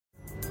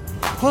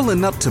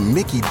Pulling up to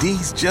Mickey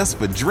D's just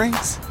for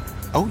drinks?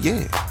 Oh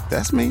yeah,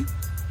 that's me.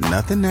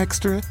 Nothing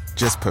extra,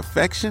 just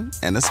perfection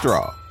and a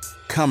straw.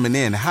 Coming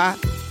in hot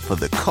for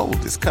the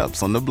coldest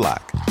cups on the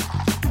block.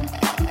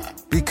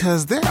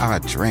 Because there are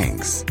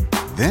drinks.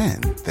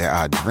 Then there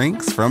are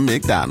drinks from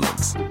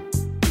McDonald's.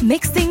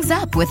 Mix things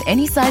up with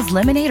any size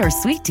lemonade or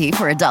sweet tea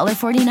for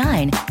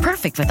 $1.49.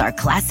 Perfect with our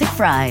classic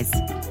fries.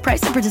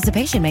 Price and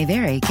participation may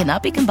vary.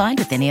 Cannot be combined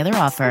with any other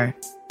offer.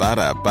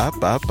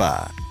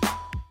 Ba-da-ba-ba-ba.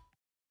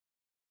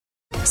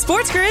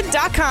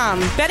 SportsGrid.com.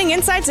 Betting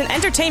insights and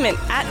entertainment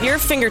at your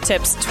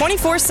fingertips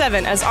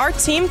 24/7 as our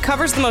team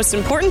covers the most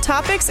important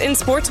topics in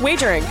sports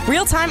wagering.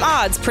 Real-time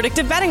odds,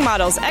 predictive betting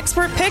models,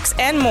 expert picks,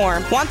 and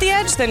more. Want the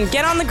edge? Then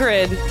get on the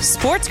grid.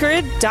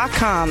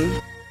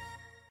 SportsGrid.com.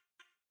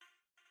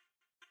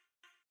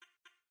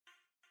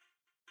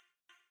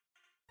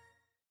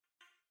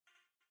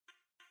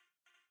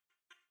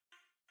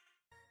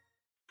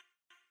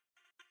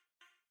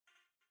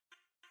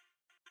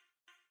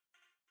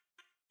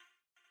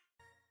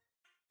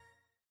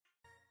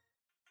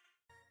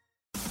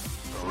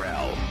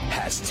 Pharrell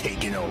has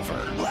taken over.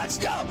 Let's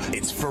go.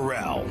 It's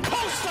Pharrell.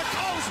 Coast to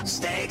coast.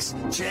 Steaks,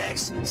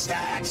 chicks,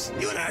 stacks.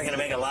 You and I are going to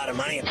make a lot of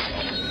money.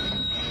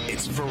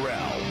 It's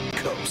Pharrell.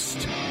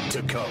 Coast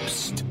to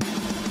coast.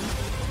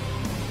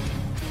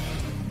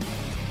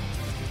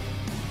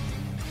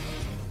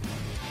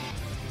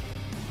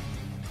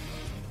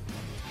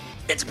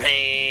 It's a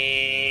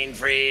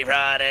pain-free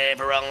Friday.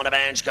 Pharrell on the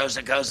bench, coast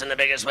to coast in the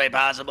biggest way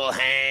possible.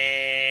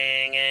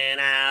 Hanging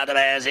out the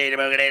bad seed,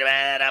 boogie, the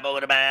bad apple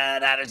with a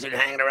bad attitude,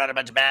 hanging around a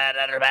bunch of bad,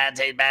 bad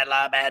taste, bad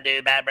law, bad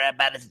dude, bad breath,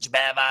 bad attitude,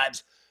 bad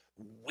vibes.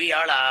 We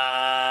are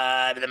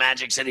live in the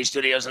Magic City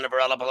Studios in the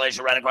Varela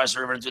Palatial, right across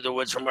the river and through the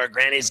woods from where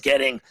Granny's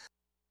giving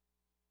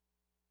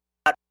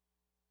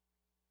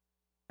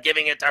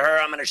it to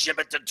her. I'm going to ship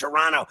it to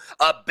Toronto.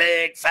 A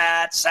big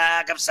fat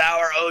sack of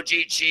sour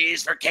OG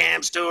cheese for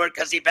Cam Stewart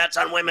because he bets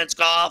on women's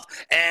golf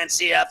and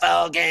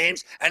CFL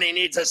games, and he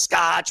needs a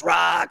Scotch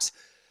Rocks.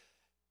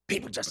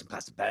 People dressed in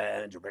plastic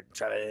bags,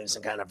 Travis,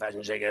 some kind of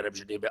fashion shake it up,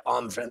 should be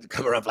all my friends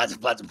come around,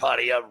 plastic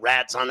party up,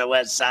 rats on the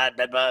west side,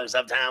 bed bugs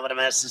uptown with a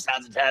mess,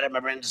 sounds of tattered, my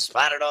brain just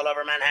splattered all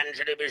over Manhattan,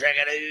 should be shake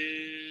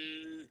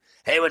it.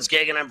 Hey, what's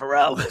gigging? I'm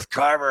Pharrell with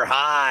Carver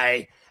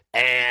High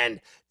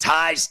and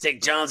Ty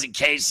Stick Jones and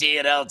KC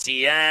at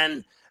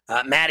LTN.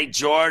 Matty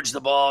George, the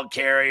ball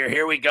carrier.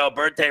 Here we go.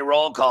 Birthday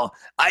roll call.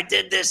 I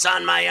did this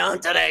on my own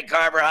today,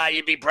 Carver High.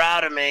 You'd be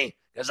proud of me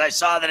because I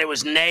saw that it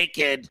was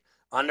naked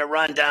on the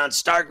rundown,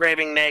 stark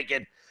raving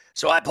naked.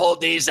 So I pulled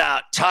these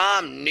out.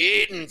 Tom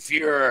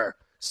Niedenfuhrer,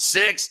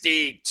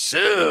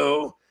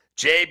 62.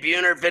 Jay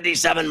Buhner,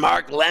 57.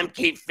 Mark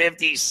Lemke,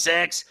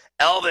 56.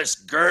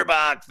 Elvis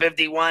Gerbach,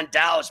 51.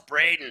 Dallas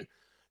Braden,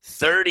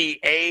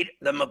 38.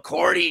 The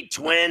McCourty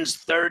twins,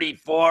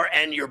 34.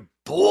 And your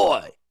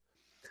boy,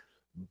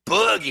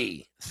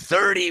 Boogie,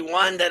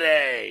 31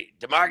 today.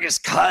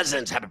 DeMarcus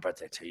Cousins, happy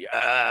birthday to you.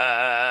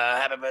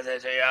 Happy birthday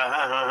to you.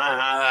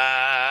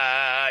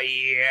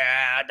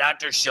 Yeah.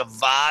 Dr.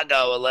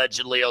 Zhivago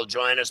allegedly will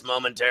join us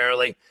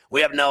momentarily.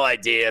 We have no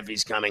idea if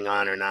he's coming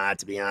on or not,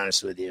 to be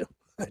honest with you.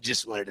 I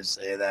just wanted to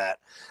say that.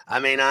 I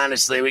mean,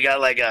 honestly, we got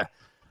like a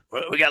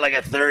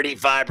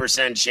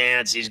 35%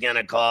 chance he's going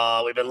to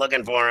call. We've been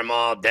looking for him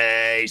all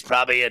day. He's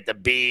probably at the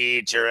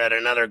beach or at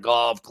another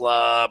golf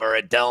club or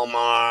at Del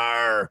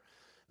Mar or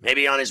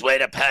maybe on his way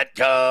to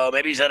Petco.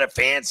 Maybe he's at a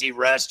fancy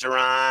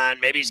restaurant.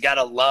 Maybe he's got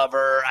a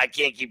lover. I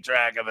can't keep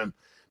track of him.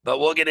 But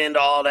we'll get into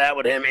all that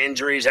with him.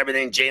 Injuries,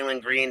 everything.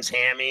 Jalen Green's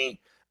hammy.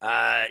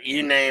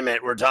 You name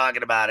it. We're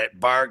talking about it.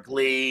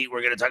 Barkley.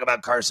 We're going to talk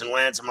about Carson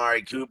Wentz,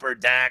 Amari Cooper,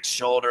 Dak's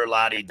shoulder,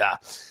 la-di-da.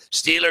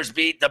 Steelers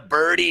beat the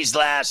Birdies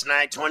last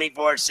night,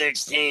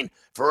 24-16.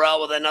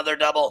 Pharrell with another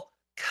double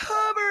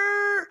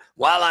cover.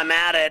 While I'm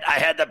at it, I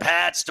had the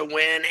Pats to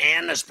win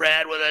and the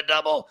spread with a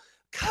double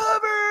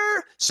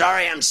cover.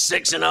 Sorry, I'm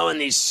 6-0 in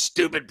these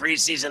stupid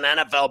preseason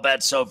NFL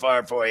bets so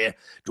far for you.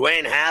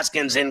 Dwayne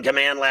Haskins in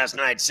command last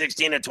night,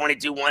 16 of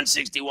 22,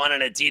 161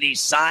 and a TD.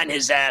 Sign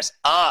his ass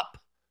up.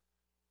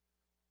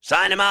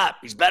 Sign him up.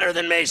 He's better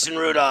than Mason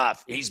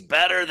Rudolph. He's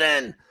better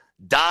than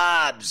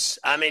Dobbs.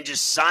 I mean,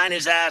 just sign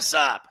his ass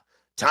up.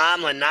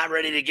 Tomlin not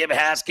ready to give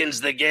Haskins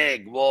the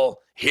gig. We'll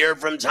hear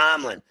from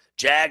Tomlin.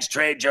 Jags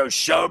trade Joe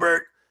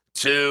Schobert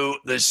to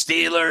the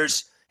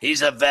Steelers.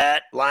 He's a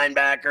vet,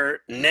 linebacker.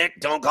 Nick,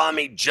 don't call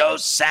me Joe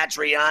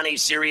Satriani.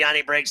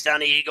 Sirianni breaks down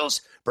the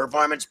Eagles'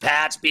 performance.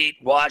 Pats beat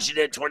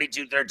Washington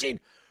 22-13.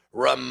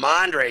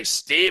 Ramondre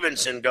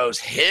Stevenson goes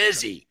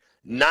hizzy,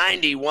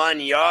 91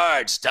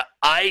 yards to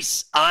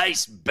ice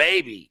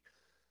baby.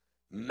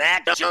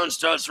 Mac Jones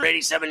throws for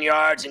 87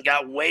 yards and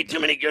got way too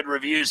many good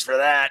reviews for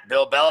that.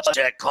 Bill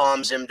Belichick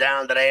calms him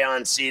down today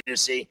on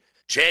C2C.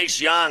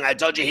 Chase Young, I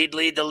told you he'd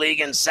lead the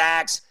league in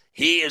sacks.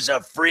 He is a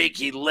freak.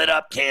 He lit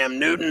up Cam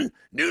Newton.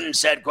 Newton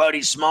said, quote,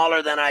 he's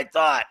smaller than I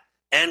thought,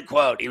 end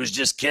quote. He was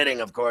just kidding,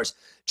 of course.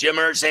 Jim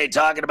Irsay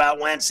talking about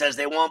Wentz says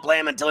they won't play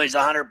him until he's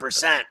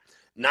 100%.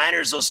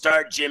 Niners will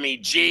start Jimmy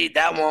G.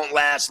 That won't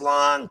last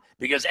long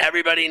because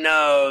everybody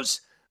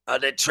knows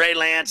that Trey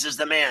Lance is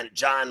the man.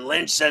 John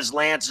Lynch says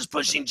Lance is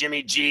pushing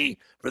Jimmy G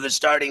for the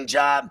starting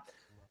job.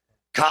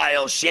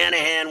 Kyle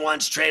Shanahan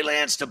wants Trey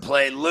Lance to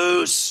play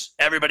loose.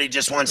 Everybody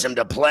just wants him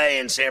to play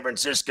in San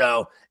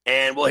Francisco.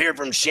 And we'll hear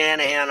from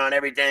Shanahan on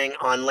everything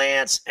on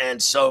Lance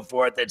and so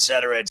forth, et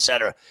cetera, et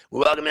cetera. We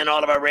welcome in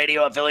all of our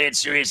radio affiliates,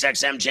 Sirius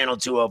XM Channel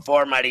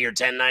 204, Mighty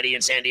 1090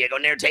 in San Diego,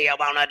 near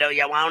Tijuana, do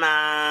you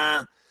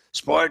wanna?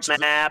 Sports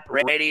Map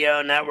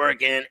Radio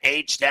Network in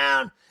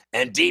H-Town.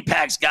 And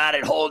Deepak's got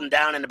it holding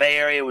down in the Bay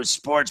Area with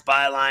Sports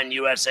Byline,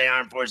 USA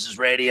Armed Forces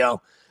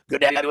Radio.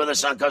 Good to have you with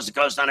us on Coast to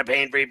Coast on a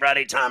pain-free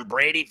Friday. Tom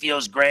Brady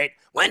feels great.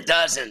 When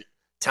doesn't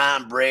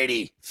Tom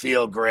Brady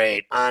feel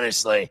great,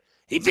 honestly?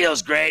 He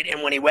feels great,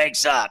 and when he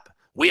wakes up,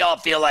 we all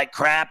feel like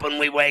crap when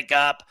we wake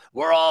up.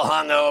 We're all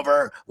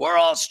hungover. We're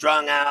all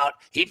strung out.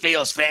 He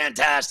feels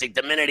fantastic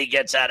the minute he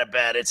gets out of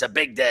bed. It's a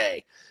big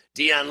day.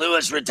 Deion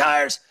Lewis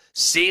retires.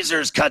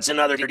 Caesars cuts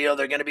another deal.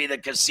 They're going to be the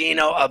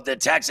casino of the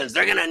Texans.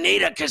 They're going to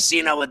need a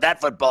casino with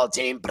that football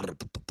team.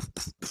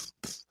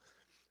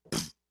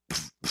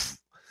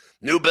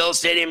 New Bill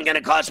Stadium going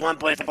to cost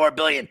 $1.4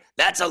 billion.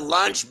 That's a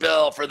lunch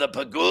bill for the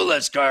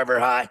Pagulas, Carver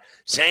High.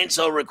 Saints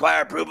will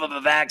require proof of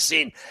a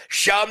vaccine.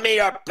 Show me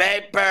your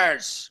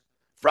papers.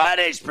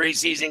 Friday's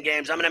preseason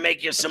games. I'm going to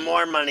make you some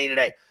more money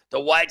today.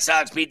 The White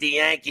Sox beat the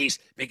Yankees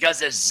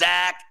because of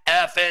Zach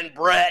effing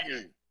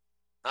Britton.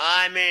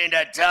 I mean,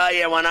 to tell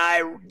you, when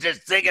I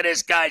just think of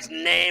this guy's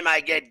name,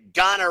 I get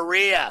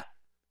gonorrhea.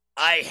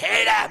 I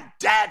hate him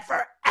dead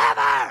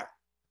forever.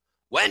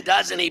 When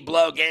doesn't he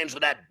blow games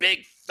with that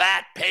big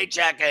fat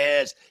paycheck of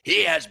his?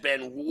 He has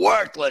been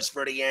worthless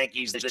for the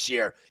Yankees this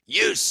year.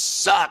 You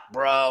suck,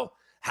 bro.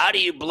 How do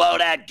you blow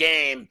that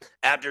game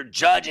after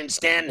Judge and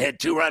Stanton hit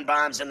 2-run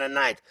bombs in the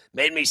ninth?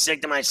 Made me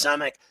sick to my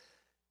stomach.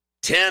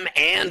 Tim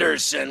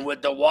Anderson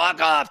with the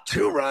walk-off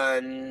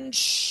 2-run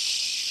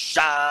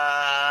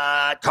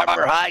shot.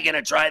 Carver High going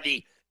to try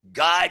the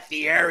Guy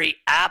Fieri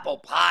apple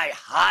pie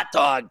hot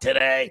dog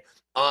today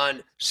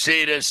on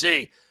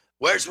C2C.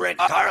 Where's Rick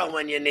Carl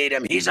when you need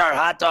him? He's our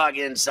hot dog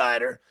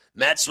insider.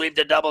 Mets sweep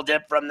the double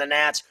dip from the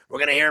Nats. We're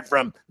going to hear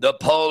from the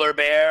Polar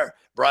Bear,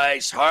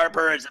 Bryce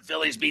Harper as the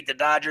Phillies beat the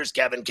Dodgers.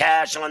 Kevin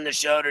Cash on the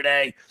show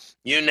today.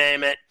 You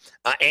name it.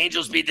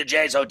 Angels beat the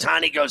Jays.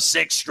 Ohtani goes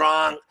 6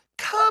 strong.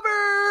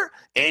 Cover.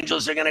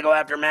 Angels are going to go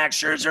after Max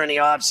Scherzer in the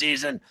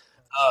offseason.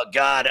 Oh,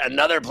 God,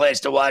 another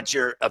place to watch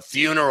a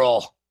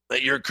funeral,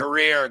 your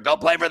career. Go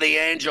play for the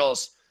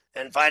Angels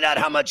and find out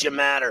how much you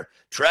matter.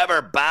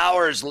 Trevor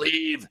Bauer's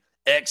leave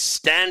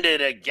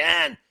extended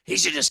again. He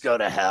should just go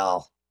to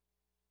hell.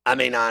 I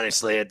mean,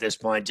 honestly, at this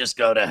point, just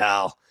go to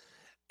hell.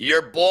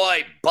 Your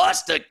boy,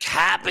 Busta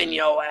Cap in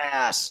your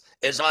ass,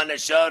 is on the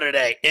show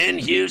today. In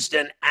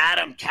Houston,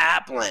 Adam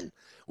Kaplan.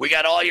 We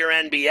got all your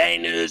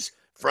NBA news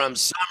from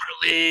Summer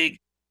League.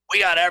 We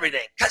got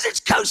everything, because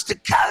it's coast to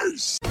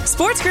coast.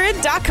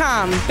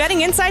 SportsGrid.com.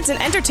 Betting insights and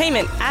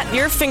entertainment at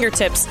your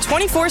fingertips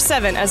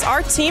 24/7 as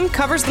our team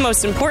covers the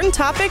most important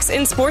topics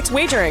in sports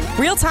wagering.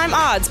 Real-time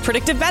odds,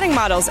 predictive betting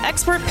models,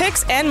 expert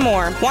picks, and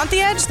more. Want the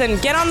edge? Then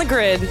get on the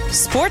grid.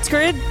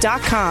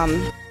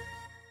 SportsGrid.com.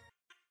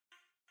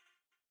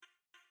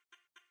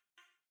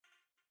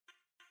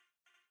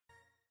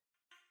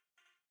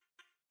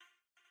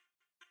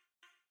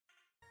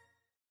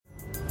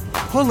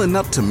 Pulling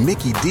up to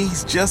Mickey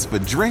D's just for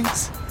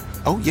drinks?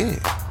 Oh yeah,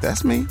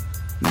 that's me.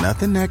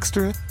 Nothing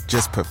extra,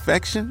 just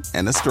perfection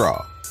and a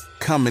straw.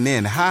 Coming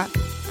in hot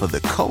for the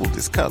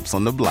coldest cups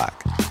on the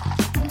block.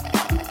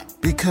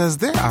 Because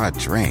there are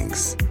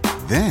drinks.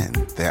 Then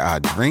there are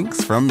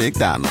drinks from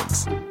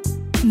McDonald's.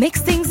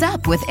 Mix things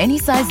up with any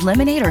size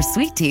lemonade or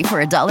sweet tea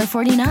for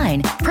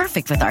 $1.49.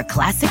 Perfect with our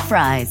classic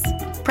fries.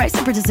 Price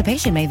and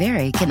participation may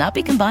vary. Cannot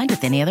be combined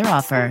with any other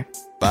offer.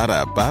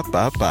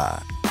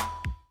 Ba-da-ba-ba-ba.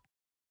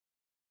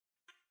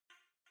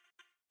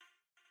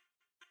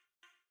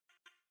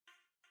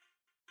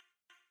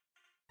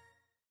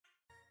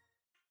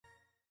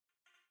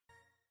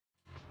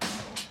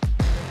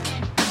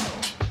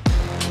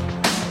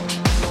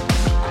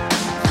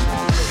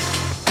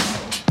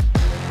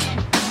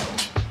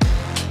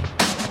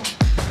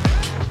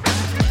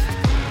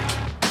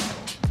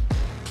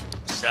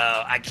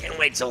 I can't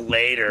wait till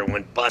later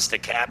when Busta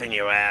Cap in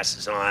your ass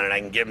is on and I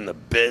can give him the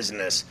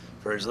business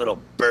for his little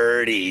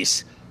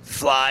birdies.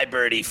 Fly,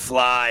 birdie,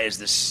 fly as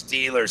the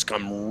Steelers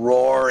come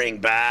roaring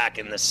back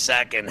in the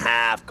second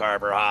half,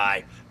 Carver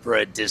High, for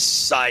a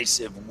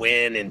decisive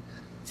win in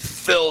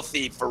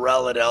filthy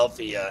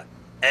Philadelphia.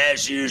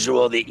 As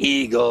usual, the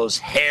Eagles,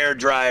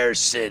 hairdryer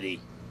city.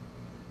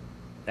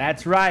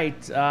 That's right.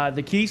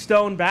 The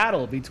Keystone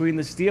battle between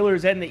the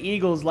Steelers and the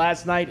Eagles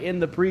last night in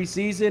the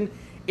preseason.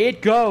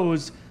 It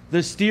goes the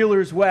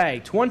Steelers'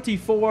 way.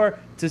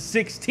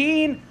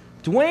 24-16.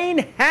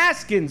 Dwayne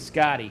Haskins,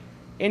 Scotty,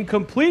 in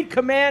complete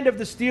command of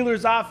the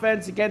Steelers'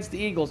 offense against the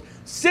Eagles.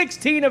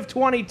 16 of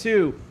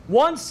 22,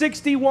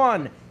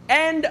 161,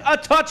 and a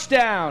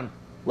touchdown.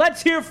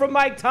 Let's hear from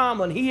Mike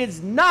Tomlin. He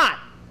is not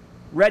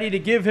ready to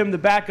give him the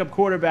backup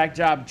quarterback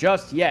job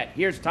just yet.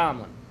 Here's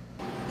Tomlin.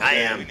 I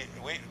am.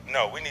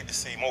 no, we need to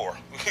see more.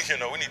 We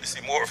need to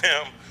see more of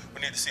him.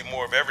 We need to see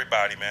more of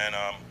everybody, man.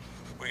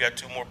 We got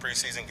 2 more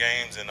preseason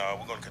games, and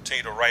we're going to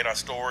continue to write our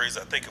stories.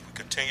 I think if we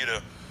continue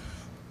to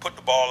put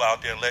the ball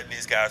out there and let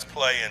these guys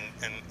play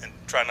and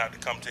try not to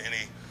come to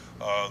any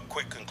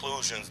quick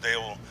conclusions, they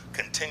will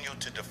continue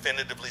to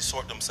definitively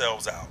sort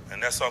themselves out.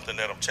 And that's something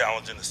that I'm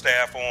challenging the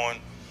staff on.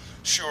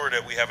 Sure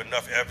that we have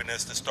enough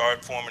evidence to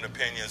start forming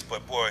opinions,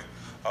 but boy,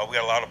 we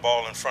got a lot of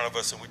ball in front of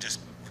us, and we just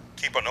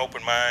keep an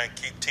open mind,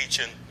 keep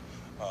teaching.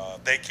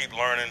 They keep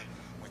learning.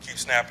 We keep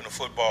snapping the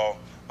football.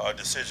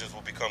 Decisions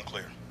will become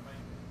clear.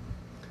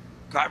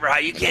 Carver,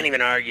 you can't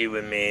even argue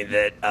with me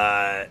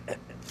that,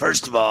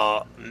 first of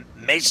all,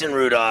 Mason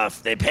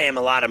Rudolph, they pay him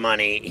a lot of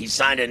money. He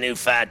signed a new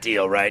fat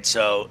deal, right?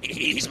 So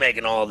he's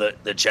making all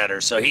the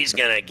cheddar. So he's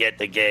going to get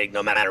the gig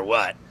no matter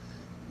what.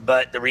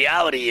 But the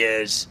reality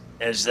is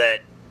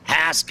that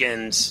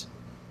Haskins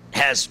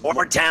has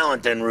more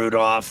talent than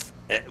Rudolph,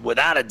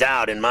 without a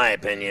doubt, in my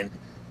opinion.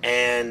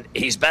 And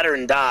he's better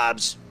than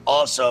Dobbs,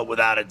 also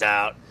without a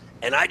doubt.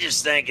 And I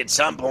just think at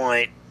some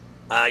point,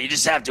 you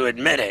just have to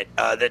admit it,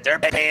 that they're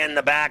paying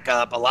the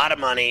backup a lot of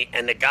money,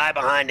 and the guy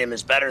behind him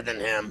is better than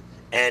him.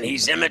 And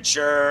he's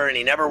immature, and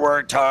he never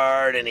worked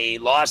hard, and he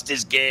lost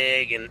his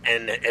gig,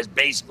 and has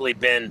basically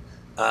been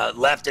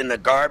left in the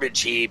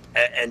garbage heap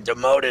and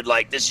demoted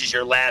like this is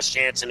your last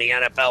chance in the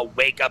NFL.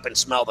 Wake up and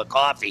smell the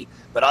coffee.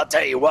 But I'll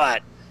tell you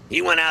what,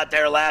 he went out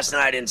there last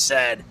night and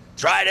said,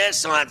 try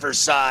this on for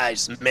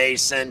size,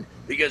 Mason,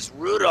 because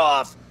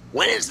Rudolph,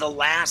 when is the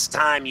last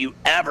time you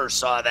ever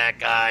saw that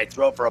guy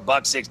throw for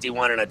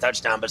 $161 and a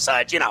touchdown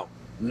besides,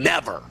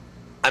 never?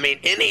 I mean,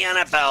 in the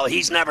NFL,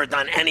 he's never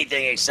done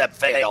anything except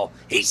fail.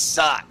 He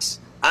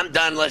sucks. I'm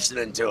done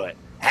listening to it.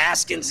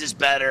 Haskins is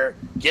better.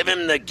 Give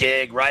him the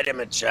gig. Write him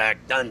a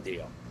check. Done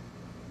deal.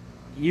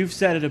 You've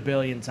said it a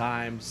billion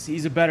times.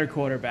 He's a better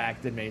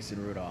quarterback than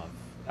Mason Rudolph.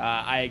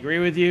 I agree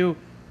with you.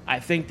 I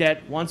think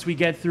that once we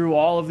get through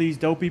all of these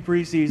dopey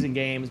preseason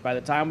games, by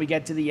the time we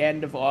get to the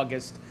end of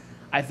August,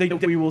 I think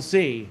that we will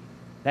see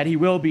that he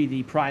will be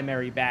the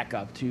primary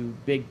backup to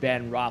Big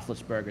Ben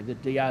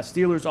Roethlisberger. The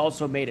Steelers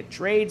also made a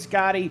trade,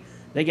 Scotty.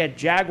 They get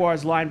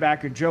Jaguars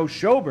linebacker Joe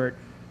Schobert.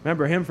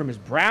 Remember him from his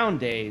Brown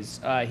days.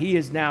 He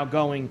is now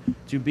going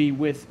to be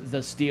with the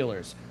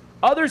Steelers.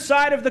 Other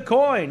side of the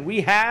coin,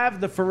 we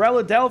have the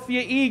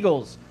Philadelphia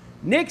Eagles.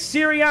 Nick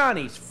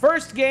Sirianni's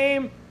first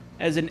game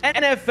as an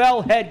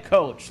NFL head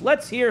coach.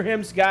 Let's hear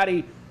him,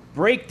 Scotty,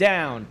 break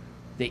down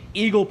the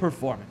Eagle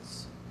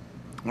performance.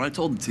 Well, I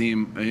told the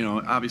team,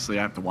 obviously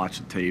I have to watch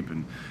the tape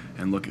and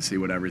look and see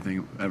what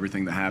everything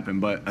that happened.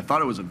 But I thought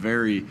it was a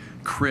very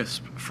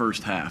crisp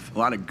first half. A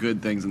lot of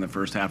good things in the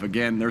first half.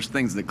 Again, there's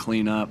things that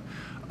clean up.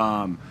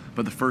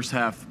 But the first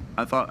half,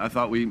 I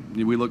thought we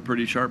looked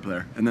pretty sharp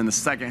there. And then the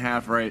second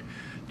half, right,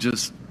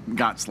 just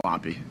got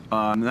sloppy.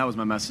 And that was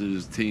my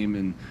message to the team.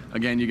 And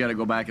again, you got to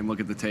go back and look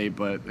at the tape.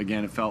 But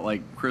again, it felt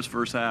like crisp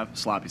first half,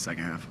 sloppy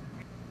second half.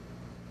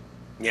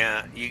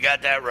 Yeah, you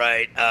got that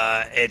right.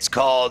 It's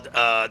called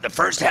the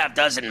first half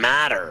doesn't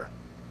matter.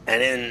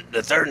 And in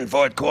the third and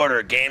fourth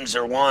quarter, games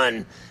are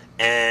won.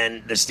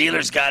 And the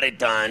Steelers got it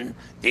done.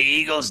 The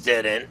Eagles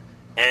didn't.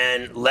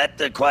 And let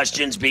the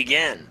questions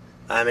begin.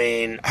 I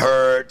mean,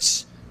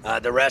 Hurts,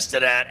 the rest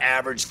of that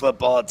average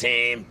football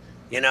team.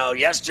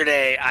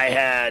 Yesterday I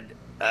had,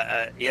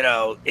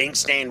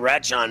 ink-stained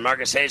wretch on.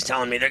 Marcus Hayes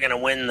telling me they're going to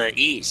win the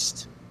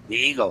East, the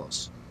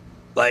Eagles.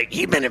 Like,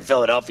 he's been in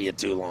Philadelphia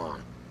too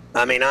long.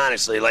 I mean,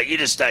 honestly, you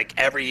just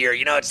every year,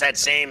 it's that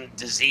same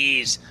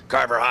disease,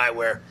 Carver High,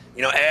 where,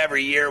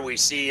 every year we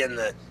see in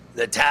the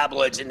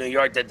tabloids in New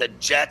York that the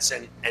Jets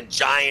and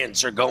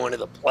Giants are going to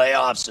the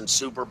playoffs and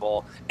Super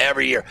Bowl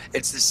every year.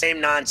 It's the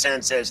same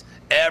nonsense as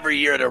every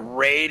year the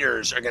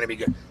Raiders are going to be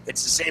good.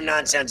 It's the same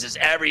nonsense as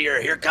every year,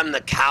 here come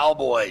the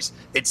Cowboys.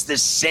 It's the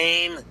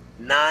same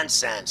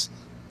nonsense.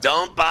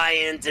 Don't buy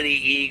into the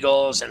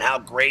Eagles and how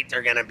great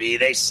they're going to be.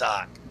 They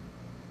suck.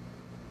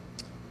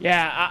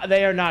 Yeah,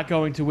 they are not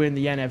going to win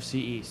the NFC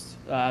East.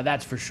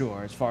 That's for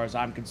sure, as far as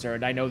I'm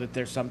concerned. I know that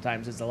there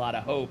sometimes is a lot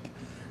of hope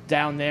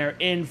down there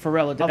in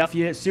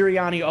Philadelphia.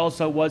 Sirianni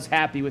also was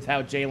happy with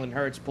how Jalen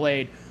Hurts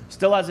played.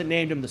 Still hasn't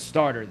named him the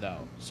starter,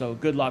 though, so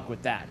good luck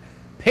with that.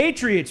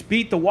 Patriots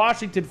beat the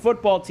Washington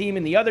football team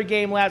in the other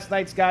game last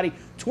night, Scotty,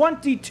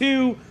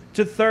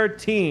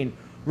 22-13.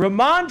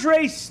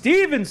 Ramondre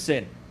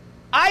Stevenson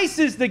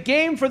ices the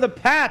game for the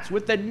Pats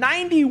with the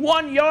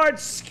 91-yard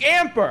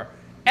scamper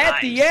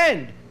at the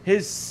end.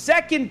 His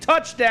second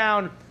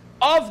touchdown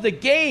of the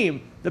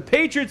game. The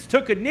Patriots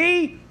took a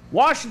knee.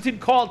 Washington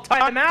called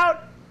timeout.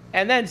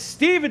 And then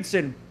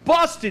Stevenson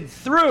busted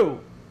through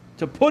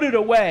to put it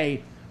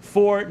away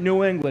for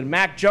New England.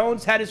 Mac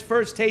Jones had his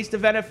first taste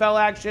of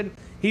NFL action.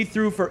 He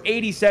threw for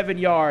 87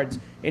 yards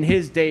in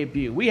his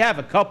debut. We have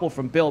a couple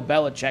from Bill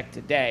Belichick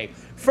today.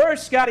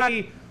 First,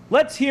 Scotty,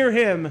 let's hear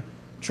him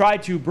try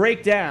to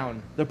break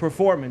down the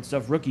performance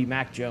of rookie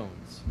Mac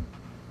Jones.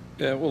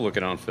 Yeah, we'll look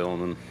it on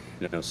film and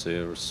see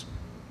there's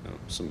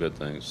some good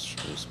things.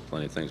 There's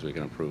plenty of things we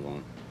can improve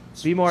on.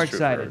 Be more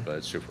excited. But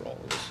it's true for all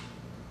of us.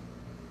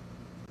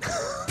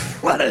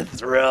 What a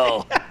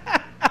thrill.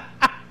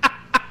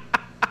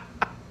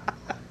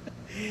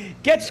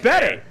 Gets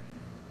better.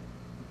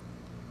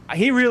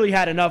 He really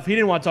had enough. He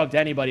didn't want to talk to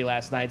anybody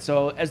last night.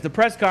 So as the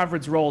press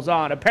conference rolls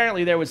on,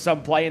 apparently there was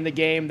some play in the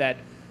game that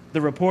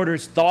the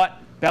reporters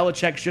thought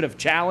Belichick should have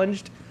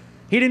challenged.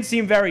 He didn't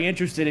seem very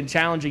interested in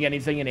challenging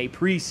anything in a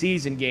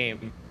preseason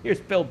game.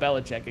 Here's Bill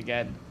Belichick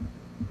again.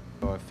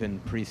 If in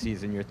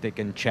preseason you're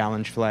thinking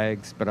challenge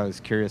flags, but I was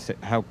curious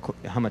how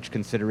much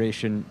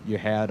consideration you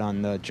had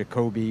on the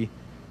Jacoby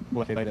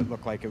play that it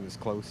looked like it was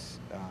close,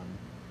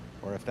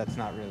 or if that's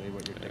not really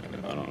what you're thinking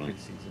about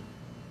preseason.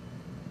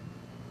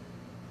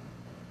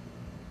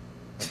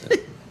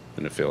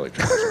 And I feel like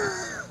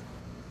that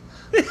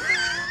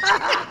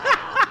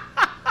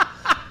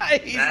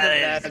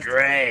is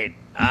great.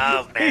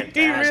 How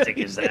fantastic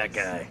is that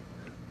guy?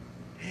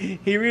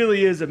 He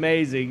really is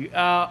amazing.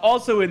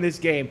 Also in this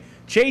game,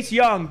 Chase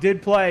Young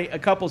did play a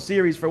couple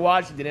series for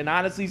Washington, and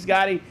honestly,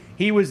 Scotty,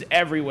 he was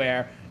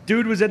everywhere.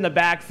 Dude was in the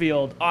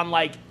backfield on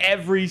like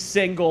every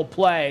single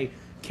play.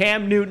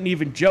 Cam Newton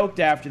even joked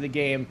after the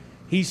game,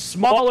 he's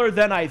smaller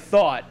than I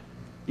thought.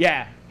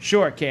 Yeah,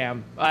 sure,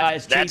 Cam.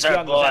 Chase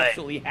Young was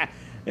absolutely,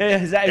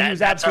 he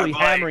was absolutely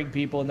hammering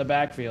people in the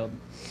backfield.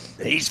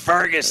 He's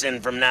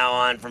Ferguson from now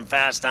on, from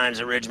Fast Times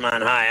at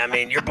Ridgemont High. I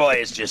mean, your boy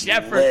is just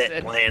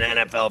lit playing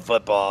NFL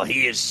football.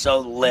 He is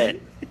so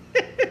lit.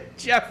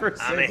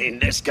 Jefferson. I mean,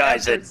 this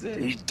guy's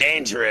he's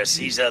dangerous.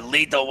 He's a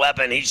lethal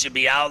weapon. He should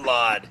be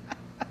outlawed.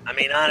 I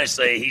mean,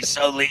 honestly, he's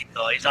so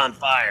lethal. He's on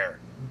fire.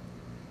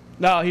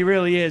 No, he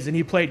really is, and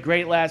he played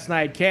great last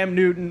night. Cam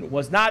Newton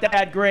was not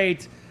that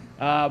great,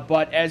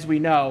 but as we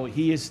know,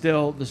 he is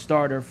still the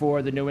starter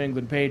for the New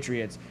England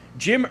Patriots.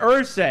 Jim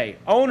Irsay,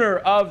 owner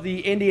of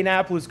the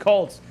Indianapolis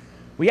Colts.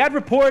 We had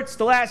reports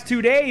the last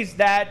 2 days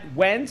that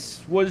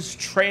Wentz was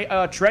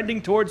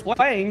trending towards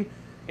playing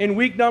in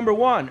week number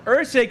 1.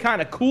 Irsay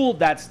kind of cooled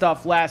that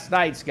stuff last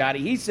night, Scotty.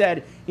 He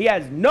said he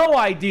has no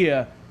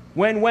idea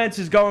when Wentz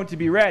is going to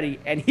be ready,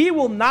 and he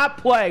will not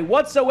play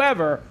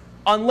whatsoever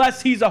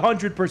unless he's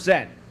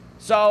 100%.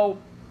 So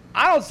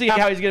I don't see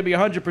how he's going to be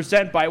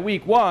 100% by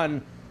week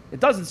 1. It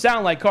doesn't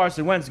sound like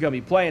Carson Wentz is going to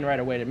be playing right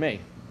away to me.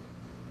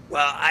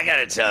 Well, I got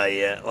to tell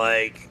you,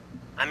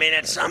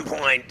 at some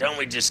point, don't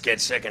we just get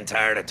sick and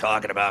tired of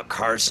talking about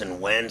Carson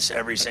Wentz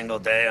every single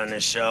day on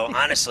this show?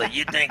 Honestly,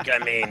 you think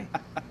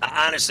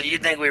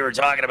we were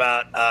talking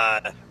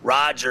about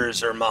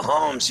Rodgers or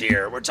Mahomes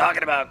here? We're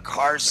talking about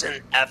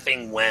Carson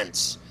effing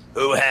Wentz,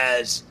 who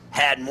has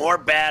had more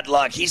bad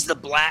luck. He's the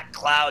Black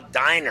Cloud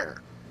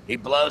Diner. He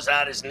blows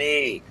out his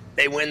knee.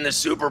 They win the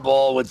Super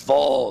Bowl with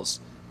Foles.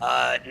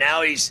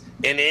 Now he's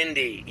in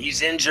Indy.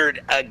 He's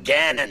injured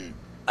again.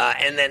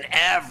 And then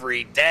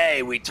every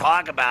day we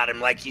talk about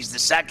him like he's the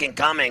second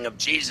coming of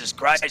Jesus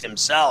Christ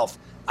himself.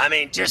 I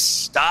mean,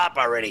 just stop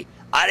already.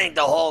 I think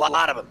the whole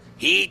lot of him.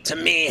 He, to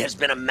me, has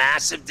been a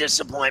massive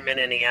disappointment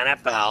in the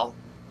NFL.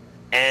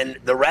 And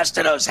the rest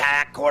of those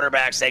hack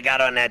quarterbacks they got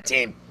on that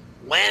team,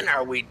 when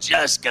are we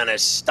just going to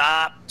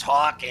stop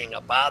talking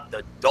about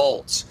the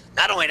dolts?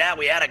 Not only that,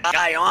 we had a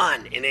guy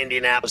on in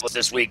Indianapolis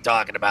this week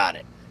talking about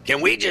it.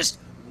 Can we just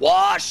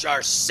wash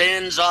our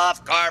sins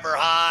off Carver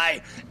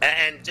High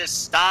and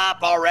just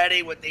stop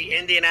already with the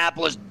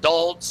Indianapolis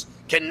dolts?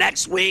 Can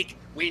next week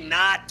we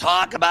not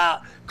talk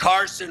about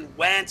Carson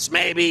Wentz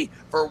maybe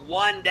for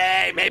 1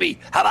 day, maybe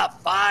how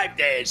about 5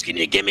 days? Can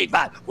you give me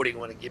 5? What do you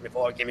want to give me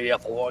for? Give me a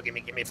 4, give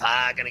me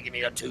 5, gonna give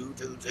me a 2,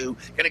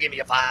 gonna give me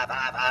a 5,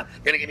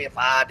 gonna give me a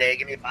 5 day,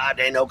 give me a 5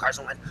 day, no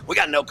Carson Wentz. We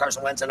got no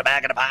Carson Wentz in the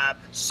back of the 5.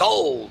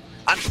 Sold.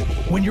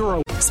 When you're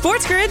a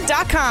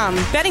SportsGrid.com.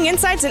 Betting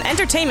insights and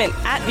entertainment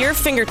at your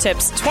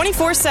fingertips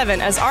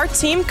 24/7 as our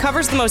team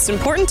covers the most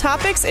important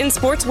topics in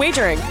sports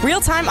wagering.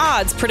 Real-time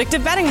odds,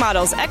 predictive betting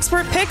models,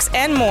 expert picks,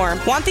 and more.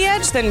 Want the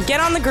edge? Then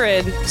get on the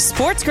grid.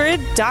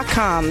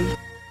 SportsGrid.com.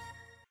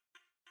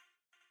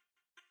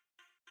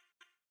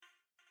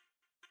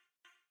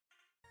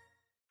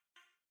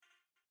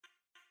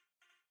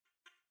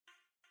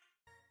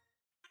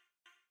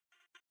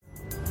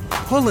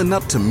 Pulling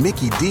up to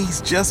Mickey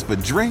D's just for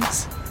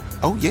drinks?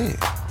 Oh yeah,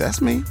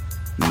 that's me.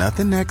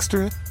 Nothing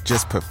extra,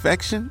 just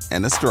perfection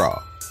and a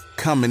straw.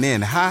 Coming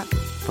in hot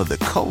for the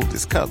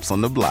coldest cups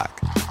on the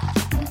block.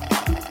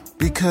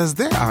 Because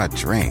there are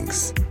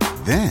drinks.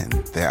 Then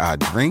there are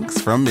drinks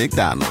from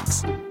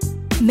McDonald's.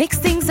 Mix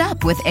things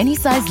up with any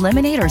size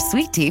lemonade or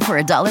sweet tea for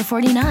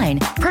 $1.49.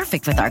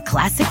 Perfect with our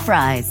classic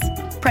fries.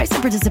 Price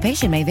and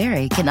participation may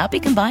vary. Cannot be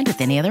combined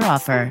with any other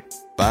offer.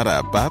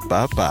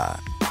 Ba-da-ba-ba-ba.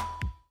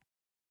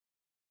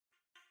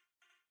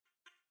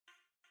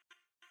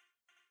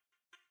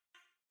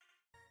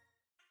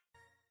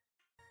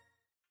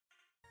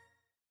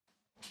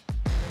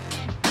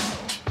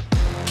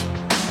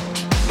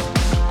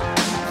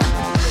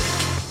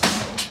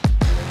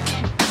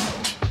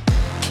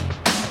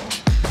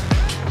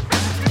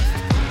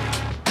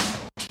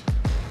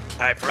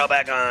 All right,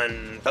 throwback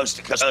on Coast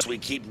to Coast. We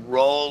keep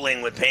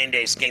rolling with Pain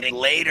Day skating.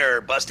 Later,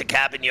 Bust a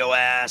Cap in Yo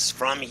Ass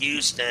from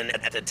Houston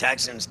at the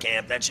Texans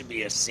camp. That should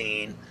be a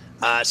scene.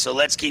 So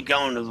let's keep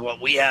going with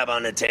what we have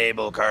on the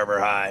table, Carver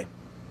High.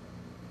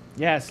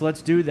 Yes,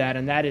 let's do that,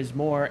 and that is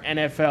more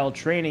NFL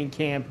training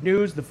camp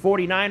news. The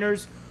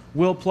 49ers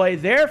will play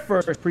their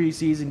first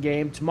preseason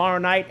game tomorrow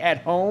night at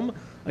home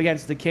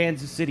against the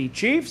Kansas City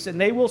Chiefs, and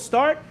they will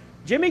start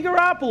Jimmy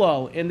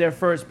Garoppolo in their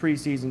first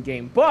preseason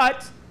game.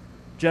 But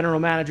General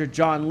Manager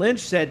John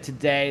Lynch said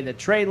today that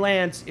Trey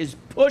Lance is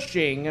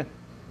pushing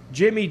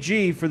Jimmy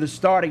G for the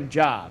starting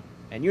job.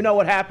 And you know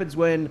what happens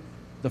when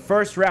the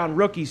first-round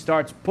rookie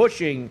starts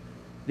pushing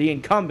the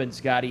incumbent,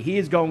 Scotty. He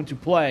is going to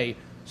play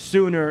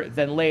sooner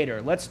than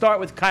later. Let's start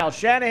with Kyle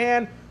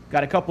Shanahan.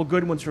 Got a couple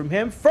good ones from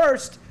him.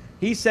 First,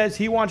 he says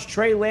he wants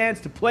Trey Lance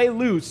to play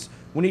loose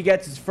when he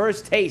gets his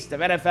first taste of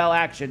NFL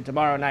action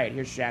tomorrow night.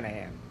 Here's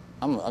Shanahan.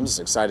 I'm just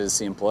excited to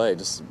see him play,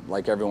 just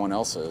like everyone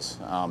else is.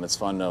 It's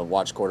fun to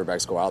watch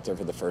quarterbacks go out there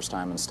for the first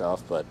time and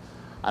stuff, but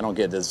I don't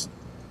get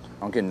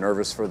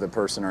nervous for the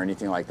person or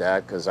anything like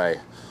that, because I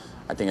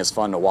think it's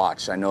fun to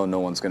watch. I know no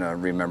one's going to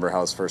remember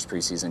how his first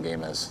preseason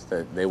game is.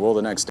 They will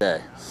the next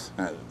day,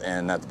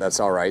 and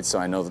that's all right. So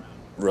I know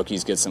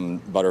rookies get some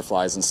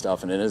butterflies and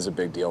stuff, and it is a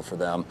big deal for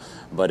them.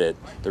 But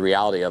the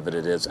reality of it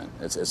isn't.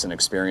 It's an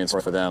experience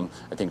for them.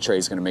 I think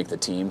Trey's going to make the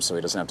team, so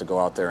he doesn't have to go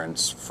out there and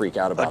freak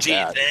out about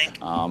that.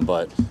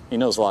 But he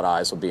knows a lot of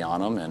eyes will be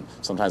on him, and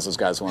sometimes those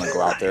guys want to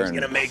go out there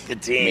and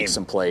make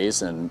some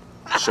plays and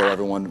show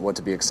everyone what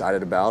to be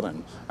excited about.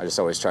 And I just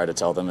always try to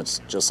tell them it's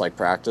just like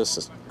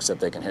practice, except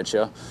they can hit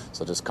you.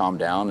 So just calm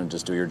down and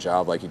just do your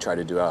job like you try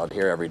to do out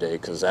here every day,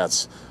 because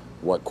that's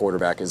what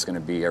quarterback is going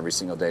to be every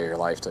single day of your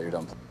life till you're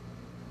done playing.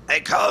 Hey,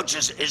 Coach,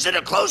 is it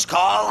a close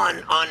call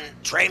on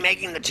Trey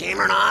making the team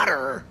or not?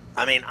 Or,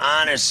 I mean,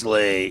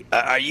 honestly,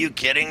 are you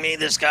kidding me?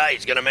 This guy,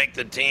 he's going to make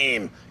the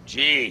team.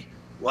 Gee,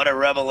 what a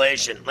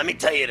revelation. Let me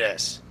tell you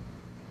this.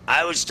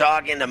 I was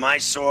talking to my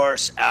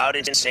source out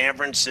in San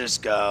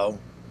Francisco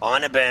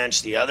on a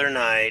bench the other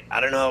night. I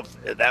don't know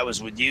if that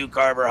was with you,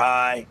 Carver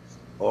High,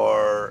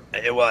 or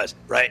it was,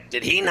 right?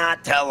 Did he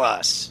not tell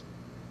us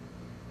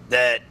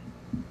that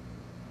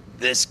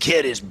this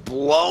kid is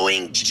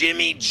blowing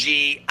Jimmy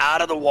G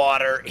out of the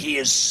water? He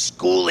is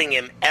schooling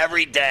him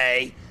every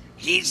day.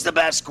 He's the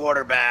best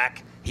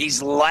quarterback.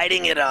 He's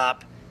lighting it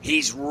up.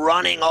 He's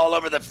running all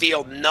over the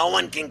field. No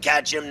one can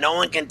catch him. No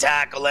one can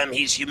tackle him.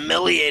 He's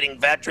humiliating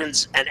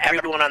veterans and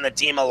everyone on the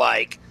team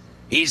alike.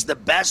 He's the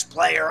best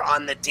player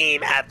on the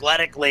team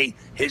athletically.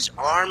 His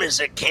arm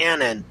is a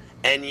cannon,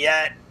 and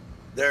yet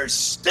they're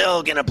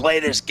still going to play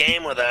this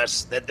game with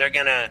us that they're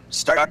going to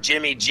start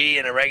Jimmy G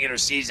in a regular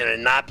season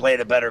and not play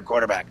the better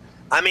quarterback.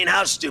 I mean,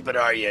 how stupid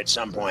are you at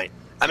some point?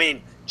 I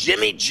mean,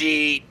 Jimmy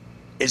G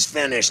is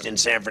finished in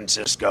San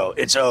Francisco.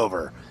 It's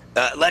over.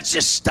 Let's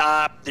just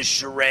stop the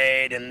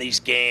charade in these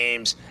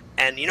games.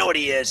 And you know what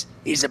he is?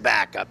 He's a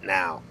backup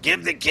now.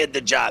 Give the kid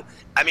the job.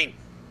 I mean,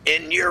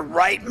 in your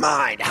right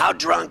mind, how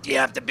drunk do you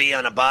have to be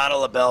on a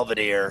bottle of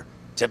Belvedere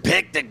to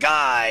pick the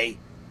guy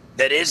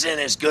that isn't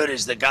as good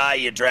as the guy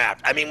you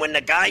draft? I mean, when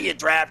the guy you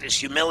draft is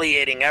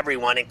humiliating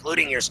everyone,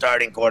 including your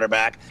starting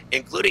quarterback,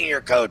 including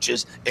your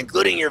coaches,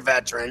 including your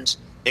veterans,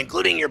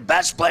 including your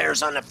best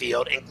players on the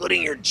field,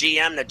 including your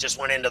GM that just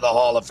went into the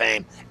Hall of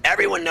Fame,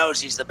 everyone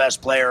knows he's the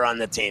best player on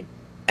the team,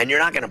 and you're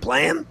not going to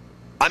play him?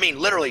 I mean,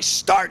 literally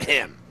start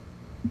him.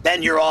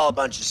 Then you're all a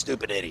bunch of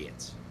stupid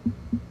idiots.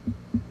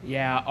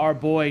 Yeah, our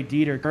boy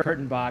Dieter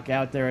Kurtenbach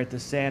out there at the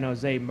San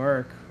Jose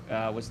Merc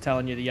was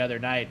telling you the other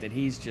night that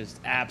he's just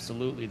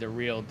absolutely the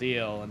real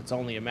deal, and it's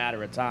only a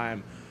matter of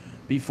time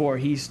before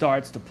he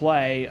starts to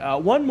play.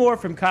 One more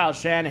from Kyle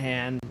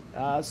Shanahan.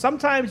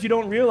 Sometimes you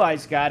don't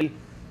realize, Scotty,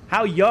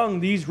 how young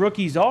these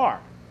rookies are.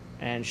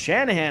 And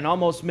Shanahan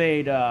almost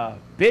made a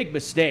big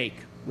mistake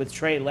with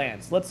Trey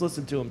Lance. Let's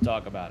listen to him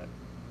talk about it.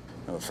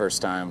 The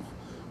first time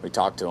we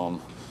talked to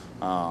him,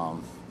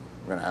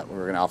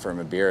 we're gonna offer him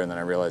a beer, and then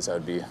I realized I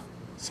would be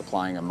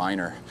supplying a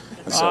minor.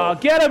 And so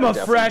get him a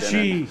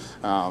freshie.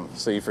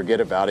 So you forget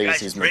about it.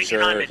 He's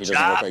mature. He doesn't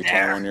look like a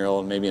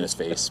 21-year-old, maybe in his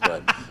face,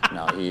 but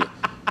no, he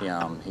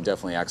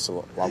definitely acts a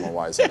lot more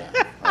wise than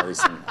at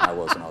least I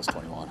was when I was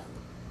 21.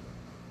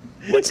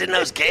 What's in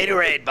those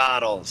Gatorade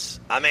bottles?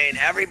 I mean,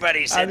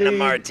 everybody's hitting the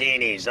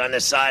martinis on the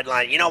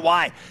sideline. You know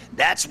why?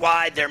 That's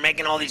why they're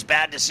making all these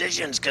bad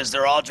decisions, because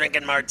they're all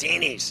drinking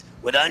martinis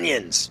with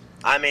onions.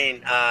 I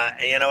mean,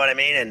 you know what I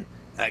mean?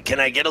 And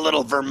can I get a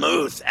little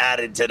vermouth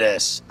added to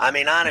this? I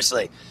mean,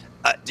 honestly,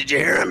 did you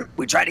hear him?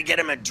 We tried to get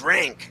him a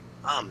drink.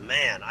 Oh,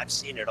 man, I've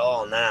seen it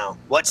all now.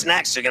 What's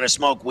next? They're going to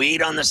smoke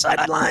weed on the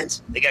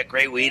sidelines? They got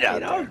great weed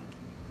out there.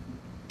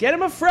 Get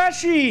him a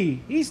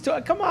freshie.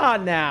 Come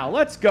on now.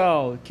 Let's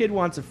go. The kid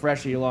wants a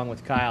freshie along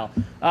with Kyle.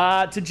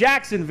 To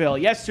Jacksonville.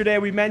 Yesterday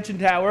we mentioned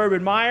how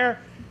Urban Meyer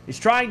is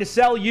trying to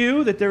sell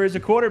you that there is a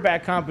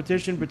quarterback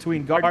competition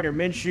between Gardner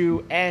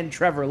Minshew and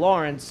Trevor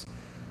Lawrence.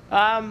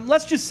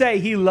 Let's just say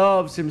he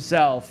loves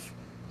himself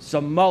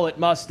some mullet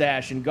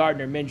mustache and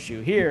Gardner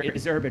Minshew. Here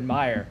is Urban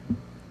Meyer. I'll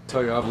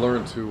tell you, I've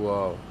learned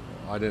to,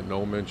 I didn't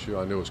know Minshew.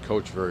 I knew his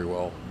coach very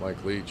well,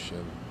 Mike Leach.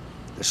 And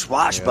the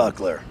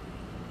swashbuckler.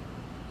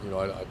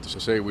 to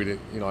say we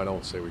didn't, I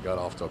don't say we got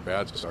off to a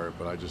bad start,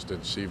 but I just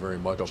didn't see very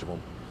much of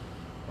him.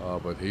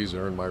 But he's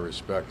earned my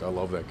respect. I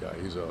love that guy.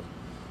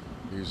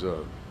 He's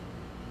a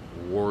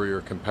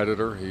warrior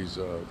competitor. He's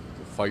a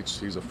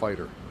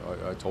fighter.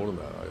 I told him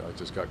that. I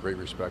just got great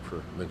respect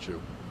for Minshew.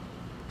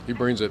 He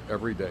brings it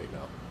every day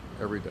now,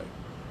 every day.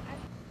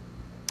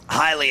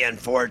 Highly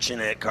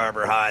unfortunate,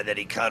 Carver High, that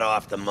he cut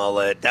off the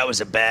mullet. That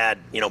was a bad,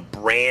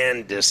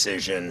 brand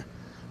decision.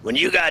 When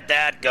you got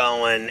that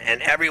going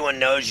and everyone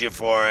knows you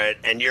for it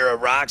and you're a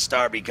rock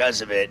star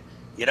because of it,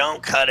 you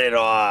don't cut it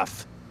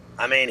off.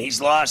 I mean, he's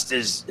lost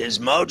his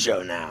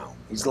mojo now.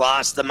 He's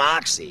lost the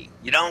moxie.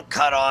 You don't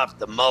cut off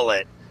the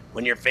mullet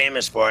when you're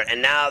famous for it.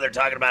 And now they're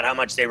talking about how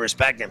much they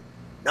respect him.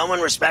 No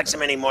one respects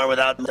him anymore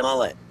without the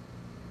mullet.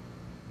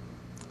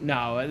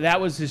 No,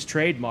 that was his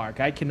trademark.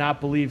 I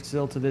cannot believe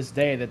still to this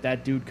day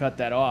that dude cut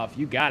that off.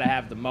 You got to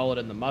have the mullet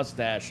and the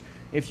mustache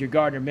if you're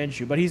Gardner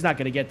Minshew. But he's not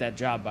going to get that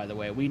job, by the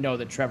way. We know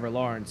that Trevor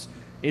Lawrence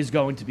is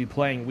going to be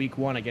playing Week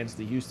 1 against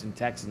the Houston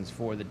Texans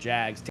for the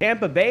Jags.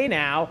 Tampa Bay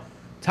now.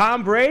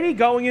 Tom Brady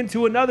going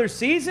into another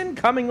season,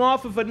 coming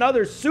off of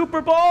another Super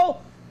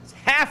Bowl. It's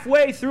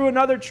halfway through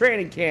another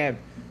training camp.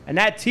 And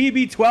that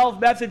TB12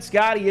 method,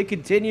 Scotty, it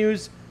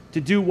continues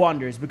to do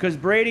wonders because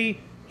Brady,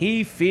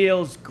 he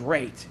feels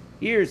great.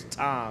 Here's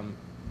Tom.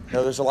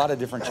 There's a lot of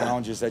different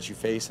challenges that you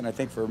face, and I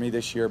think for me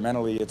this year,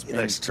 mentally, it's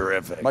been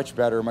terrific. Much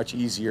better, much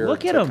easier to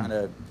kind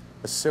of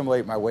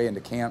assimilate my way into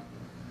camp.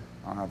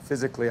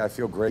 Physically, I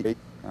feel great.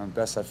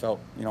 Best I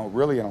felt,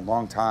 really in a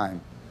long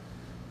time.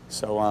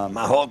 So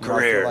my whole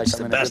career, like it's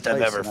the best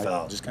I've ever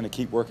felt. I'm just going to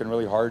keep working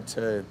really hard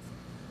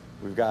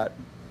we've got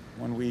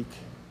 1 week.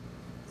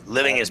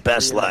 Living his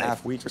best life.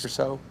 3.5 weeks or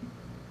so,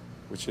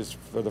 which is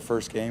for the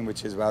first game,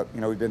 which is about,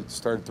 we've been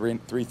started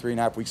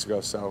 3.5 weeks ago,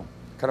 so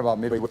kind of about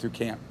midway through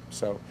camp.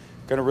 So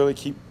going to really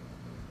keep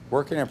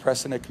working and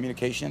pressing the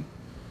communication.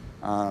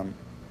 But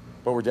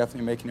we're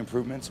definitely making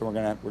improvements, and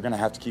we're gonna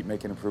have to keep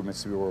making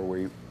improvements to be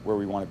where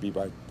we want to be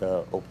by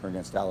the opener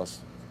against Dallas.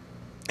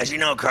 As you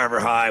know, Carver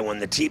High, when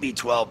the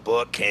TB12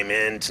 book came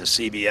in to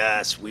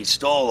CBS, we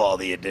stole all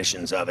the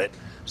editions of it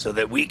so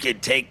that we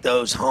could take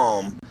those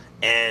home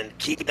and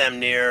keep them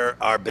near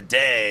our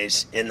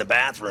bidets in the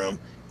bathroom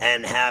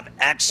and have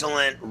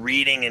excellent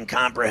reading and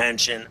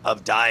comprehension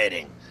of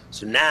dieting.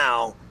 So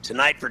now,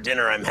 tonight for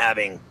dinner, I'm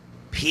having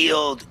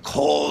peeled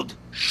cold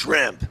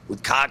shrimp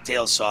with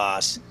cocktail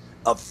sauce,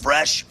 a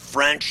fresh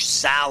French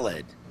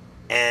salad,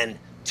 and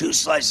 2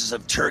 slices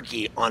of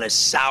turkey on a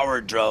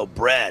sourdough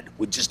bread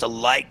with just a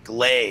light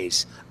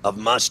glaze of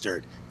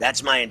mustard.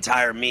 That's my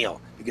entire meal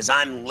because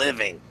I'm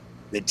living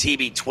the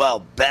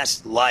TB12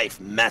 best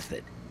life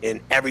method in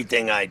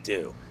everything I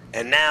do.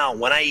 And now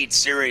when I eat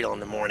cereal in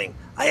the morning,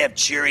 I have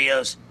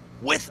Cheerios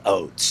with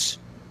oats.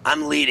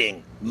 I'm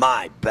leading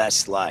my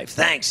best life.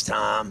 Thanks,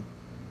 Tom.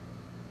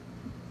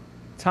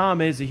 Tom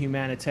is a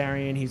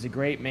humanitarian. He's a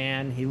great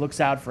man. He looks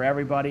out for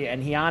everybody.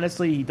 And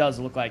he does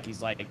look like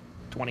he's like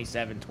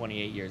 27,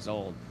 28 years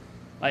old.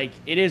 Like,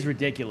 it is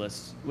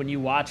ridiculous. When you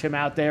watch him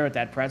out there at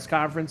that press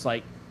conference,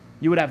 like,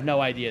 you would have no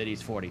idea that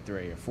he's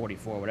 43 or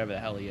 44, whatever the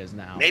hell he is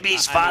now. Maybe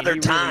he's Father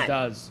Time. Really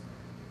does.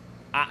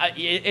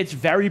 It's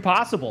very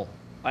possible.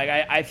 Like,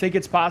 I think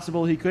it's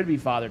possible he could be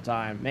Father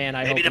Time. Man,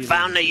 I hope maybe the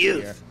fountain of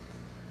youth.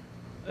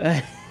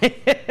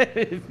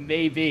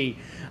 Maybe.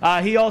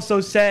 He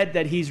also said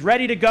that he's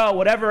ready to go,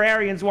 whatever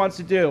Arians wants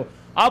to do.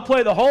 I'll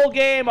play the whole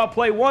game. I'll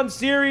play one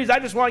series. I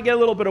just want to get a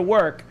little bit of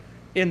work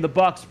in the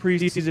Bucs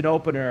preseason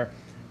opener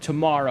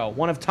tomorrow.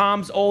 One of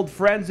Tom's old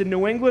friends in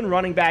New England,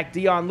 running back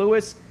Dion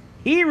Lewis,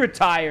 he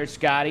retires,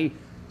 Scotty.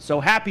 So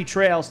happy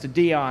trails to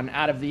Dion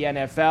out of the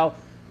NFL.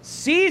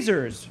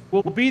 Caesars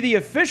will be the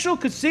official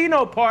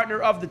casino partner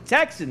of the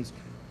Texans.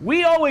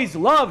 We always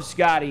love,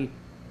 Scotty,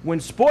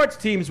 when sports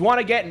teams want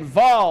to get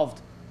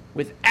involved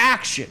with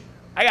action.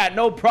 I got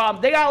no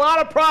problem. They got a lot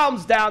of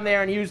problems down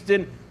there in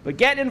Houston, but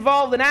getting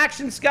involved in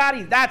action,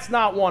 Scotty, that's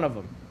not one of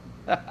them.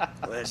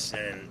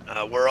 Listen,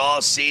 we're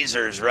all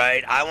Caesars,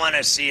 right? I want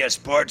to see a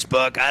sports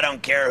book. I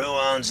don't care who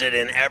owns it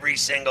in every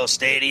single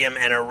stadium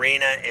and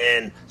arena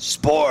in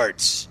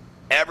sports.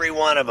 Every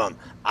one of them.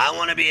 I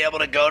want to be able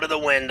to go to the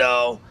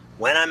window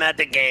when I'm at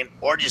the game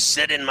or just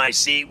sit in my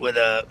seat with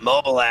a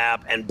mobile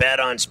app and bet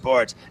on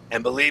sports.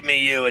 And believe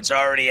me, it's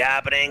already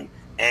happening,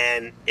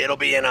 and it'll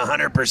be in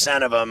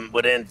 100% of them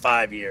within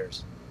 5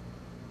 years.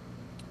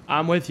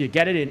 I'm with you.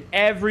 Get it in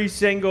every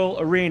single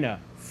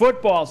arena.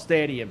 Football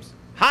stadiums,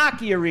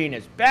 hockey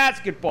arenas,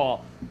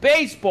 basketball,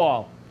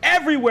 baseball.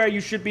 Everywhere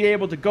you should be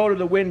able to go to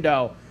the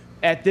window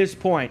at this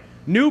point.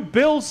 New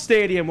Bills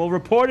Stadium will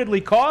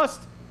reportedly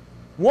cost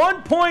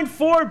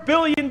 $1.4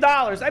 billion.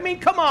 I mean,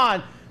 come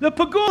on. The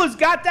Pagulas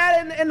got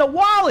that in the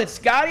wallet,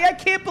 Scotty. I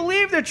can't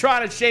believe they're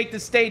trying to shake the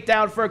state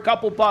down for a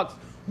couple bucks.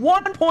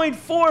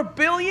 $1.4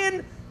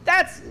 billion?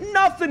 That's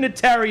nothing to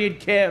Terry and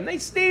Kim. They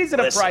sneeze at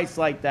a price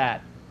like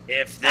that.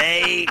 If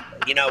they,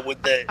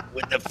 with the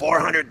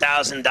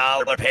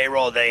 $400,000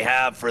 payroll they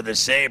have for the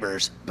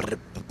Sabres,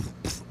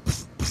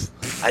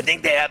 I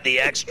think they have the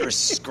extra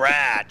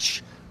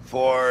scratch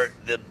for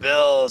the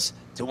Bills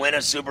to win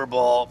a Super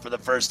Bowl for the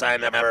first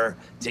time ever,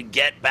 to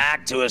get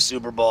back to a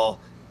Super Bowl,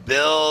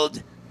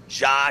 build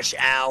Josh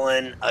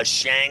Allen a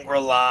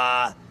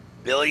Shangri-La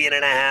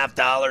 $1.5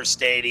 billion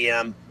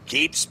stadium,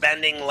 keep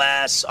spending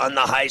less on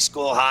the high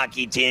school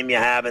hockey team you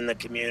have in the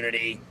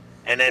community,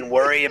 and then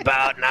worry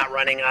about not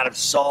running out of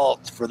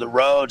salt for the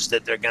roads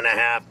that they're going to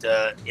have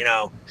to,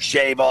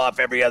 shave off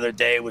every other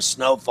day with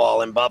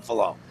snowfall in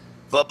Buffalo.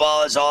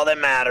 Football is all that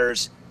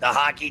matters. The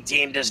hockey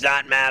team does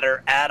not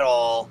matter at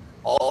all.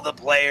 All the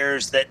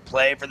players that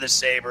play for the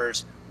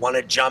Sabres want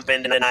to jump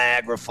into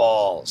Niagara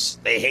Falls.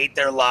 They hate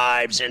their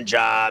lives and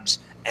jobs,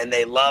 and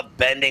they love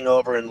bending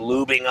over and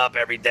lubing up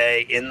every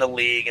day in the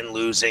league and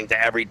losing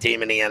to every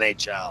team in the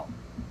NHL.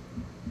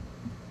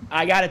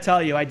 I got to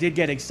tell you, I did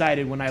get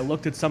excited when I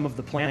looked at some of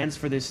the plans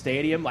for this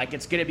stadium. Like,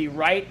 it's going to be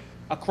right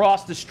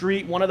across the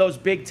street, one of those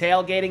big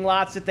tailgating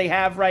lots that they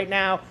have right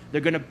now.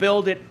 They're going to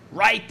build it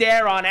right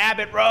there on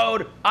Abbott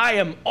Road. I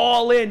am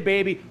all in,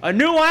 baby. A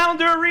new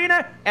Islander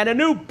arena and a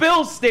new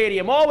Bills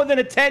stadium, all within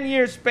a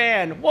 10-year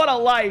span. What a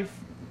life.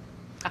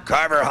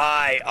 Carver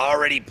High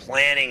already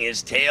planning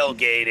his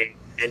tailgating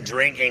and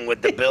drinking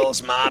with the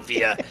Bills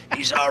Mafia.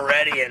 He's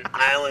already an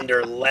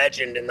Islander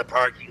legend in the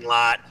parking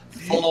lot,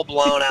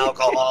 full-blown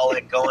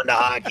alcoholic, going to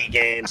hockey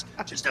games.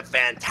 Just a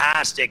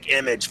fantastic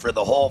image for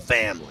the whole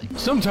family.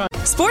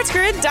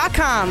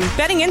 SportsGrid.com.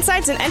 Betting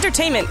insights and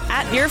entertainment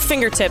at your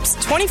fingertips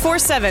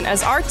 24/7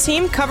 as our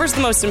team covers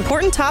the most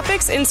important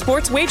topics in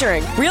sports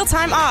wagering.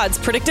 Real-time odds,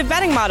 predictive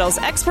betting models,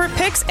 expert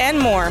picks, and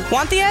more.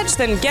 Want the edge?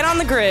 Then get on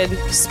the grid.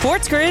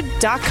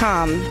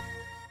 SportsGrid.com.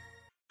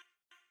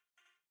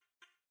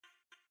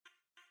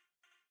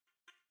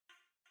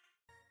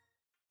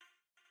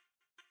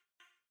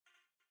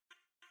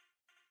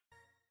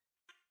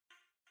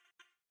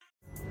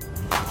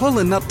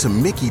 Pulling up to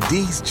Mickey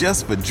D's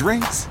just for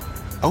drinks?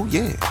 Oh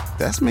yeah,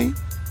 that's me.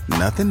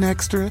 Nothing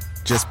extra,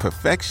 just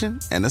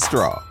perfection and a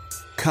straw.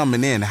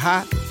 Coming in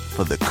hot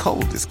for the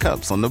coldest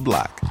cups on the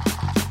block.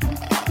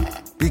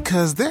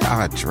 Because there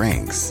are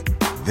drinks.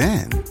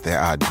 Then there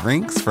are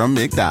drinks from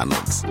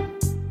McDonald's.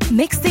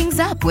 Mix things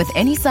up with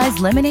any size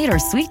lemonade or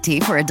sweet tea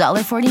for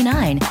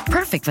 $1.49.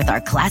 Perfect with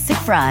our classic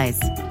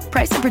fries.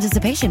 Price and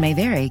participation may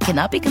vary.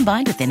 Cannot be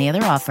combined with any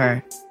other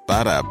offer.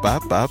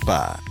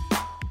 Ba-da-ba-ba-ba.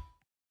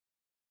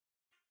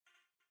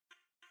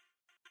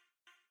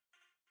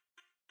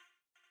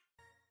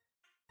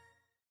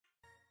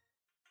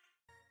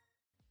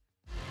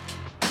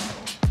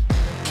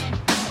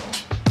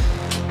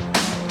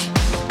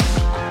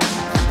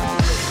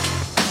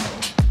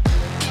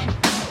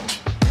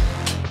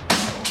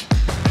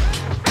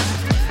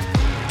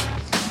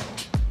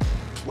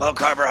 Well,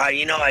 Carver High,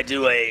 I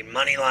do a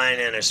money line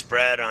and a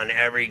spread on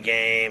every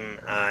game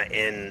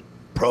in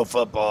pro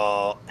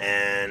football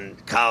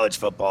and college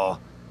football,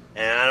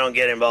 and I don't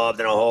get involved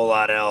in a whole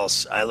lot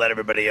else. I let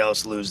everybody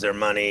else lose their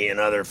money in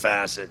other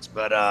facets.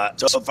 But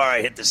so far,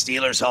 I hit the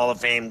Steelers Hall of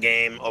Fame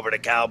game over the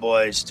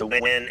Cowboys to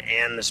win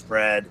and the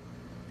spread,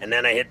 and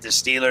then I hit the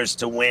Steelers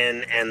to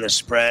win and the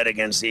spread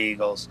against the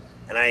Eagles,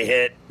 and I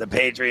hit the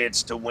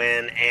Patriots to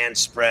win and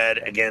spread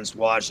against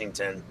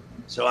Washington.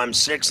 So I'm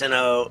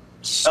 6-0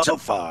 so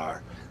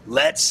far.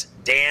 Let's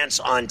dance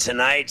on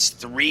tonight's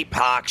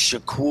 3-Pac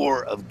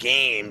Shakur of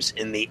games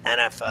in the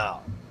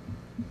NFL.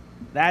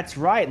 That's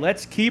right.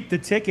 Let's keep the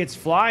tickets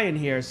flying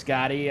here,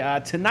 Scotty.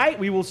 Tonight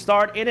we will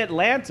start in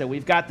Atlanta.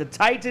 We've got the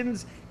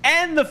Titans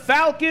and the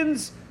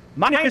Falcons.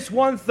 Minus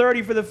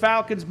 130 for the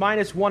Falcons,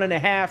 minus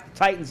 1.5. The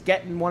Titans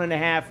getting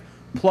 1.5,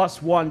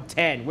 plus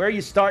 110. Where are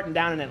you starting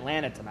down in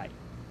Atlanta tonight?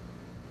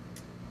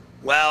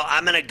 Well,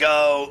 I'm going to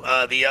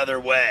go the other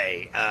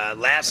way.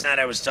 Last night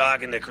I was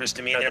talking to Chris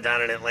D'Amelio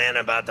down in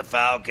Atlanta about the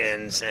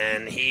Falcons,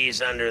 and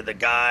he's under the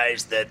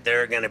guise that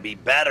they're going to be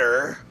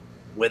better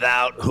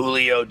without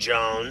Julio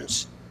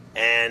Jones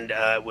and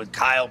with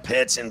Kyle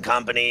Pitts and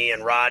company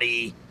and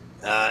Roddy,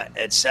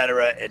 et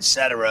cetera,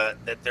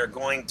 that they're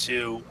going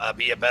to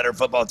be a better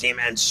football team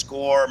and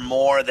score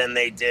more than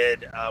they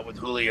did with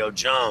Julio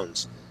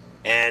Jones.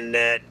 And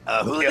that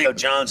Julio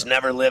Jones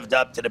never lived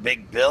up to the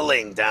big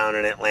billing down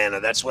in Atlanta.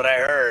 That's what I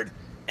heard.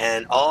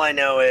 And all I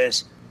know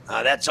is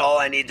that's all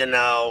I need to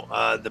know.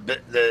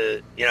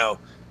 The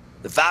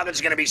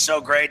Falcons are going to be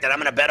so great that I'm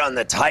going to bet on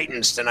the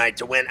Titans tonight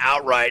to win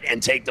outright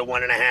and take the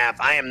 1.5.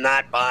 I am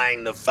not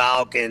buying the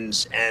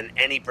Falcons and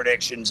any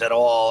predictions at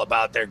all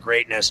about their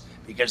greatness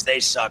because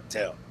they suck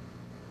too.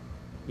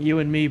 You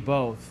and me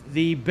both.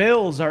 The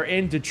Bills are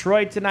in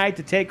Detroit tonight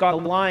to take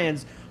on the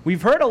Lions.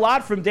 We've heard a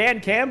lot from Dan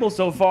Campbell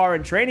so far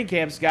in training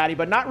camp, Scotty,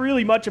 but not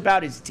really much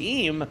about his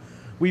team.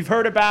 We've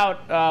heard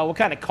about what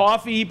kind of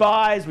coffee he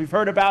buys. We've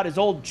heard about his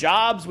old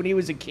jobs when he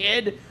was a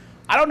kid.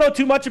 I don't know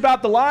too much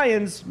about the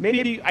Lions.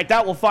 Maybe I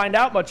doubt we'll find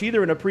out much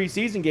either in a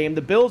preseason game.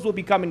 The Bills will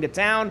be coming to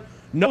town.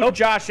 No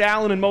Josh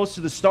Allen and most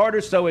of the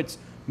starters, so it's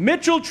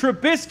Mitchell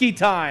Trubisky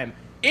time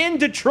in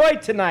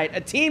Detroit tonight,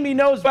 a team he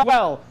knows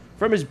well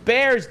from his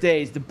Bears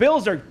days. The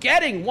Bills are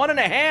getting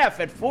 1.5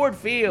 at Ford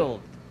Field.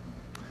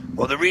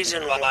 Well, the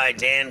reason why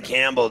Dan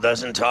Campbell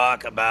doesn't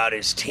talk about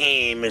his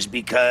team is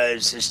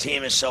because his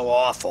team is so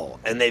awful,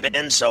 and they've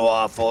been so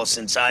awful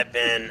since I've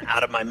been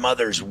out of my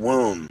mother's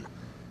womb.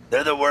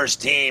 They're the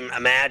worst team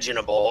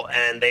imaginable,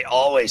 and they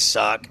always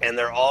suck, and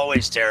they're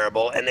always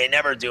terrible, and they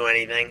never do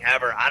anything,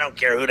 ever. I don't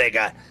care who they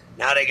got.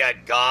 Now they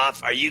got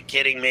Goff. Are you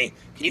kidding me?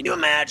 Can you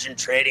imagine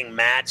trading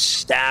Matt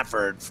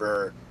Stafford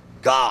for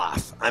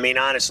Goff? I mean,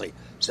 honestly.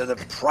 So the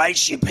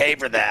price you pay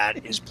for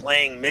that is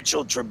playing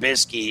Mitchell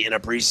Trubisky in a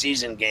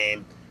preseason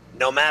game,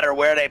 no matter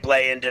where they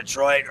play, in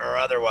Detroit or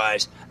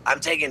otherwise.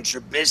 I'm taking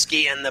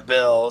Trubisky and the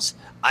Bills.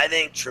 I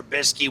think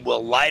Trubisky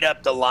will light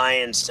up the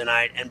Lions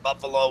tonight, and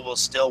Buffalo will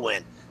still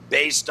win.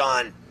 Based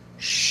on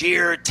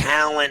sheer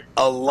talent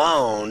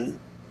alone,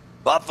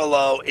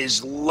 Buffalo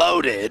is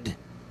loaded,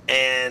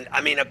 and,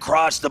 I mean,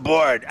 across the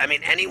board. I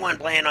mean, anyone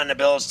playing on the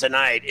Bills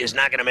tonight is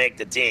not going to make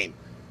the team.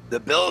 The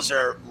Bills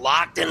are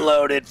locked and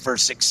loaded for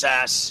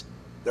success.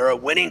 They're a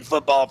winning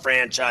football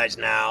franchise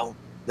now.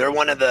 They're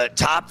one of the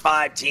top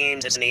 5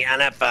 teams in the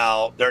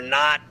NFL. They're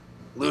not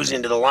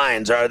losing to the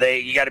Lions, are they?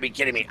 You got to be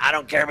kidding me. I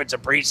don't care if it's a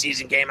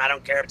preseason game. I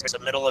don't care if it's the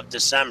middle of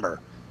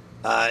December.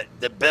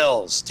 The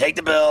Bills. Take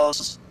the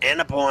Bills and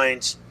the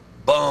points.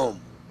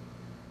 Boom.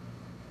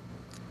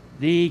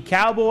 The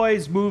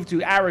Cowboys move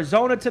to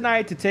Arizona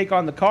tonight to take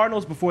on the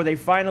Cardinals before they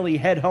finally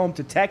head home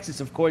to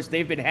Texas. Of course,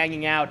 they've been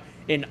hanging out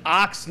in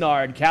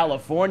Oxnard,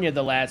 California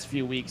the last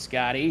few weeks,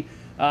 Scotty.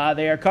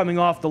 They are coming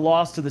off the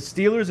loss to the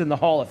Steelers in the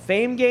Hall of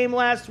Fame game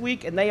last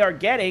week, and they are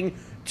getting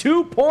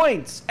 2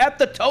 points at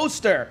the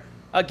Toaster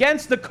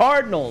against the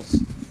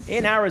Cardinals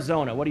in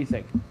Arizona. What do you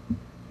think?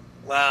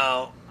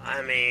 Well,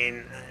 I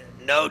mean,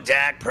 no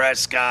Dak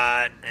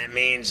Prescott. It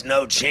means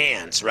no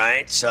chance,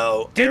 right?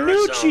 So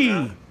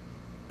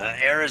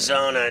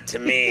Arizona, to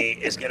me,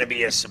 is going to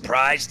be a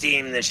surprise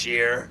team this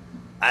year.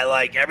 I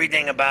like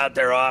everything about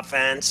their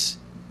offense.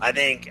 I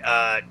think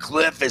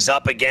Cliff is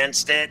up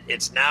against it.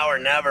 It's now or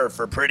never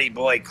for pretty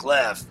boy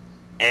Cliff.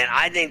 And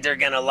I think they're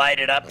going to light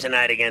it up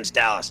tonight against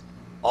Dallas.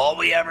 All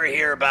we ever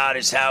hear about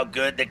is how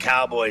good the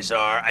Cowboys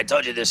are. I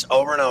told you this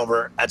over and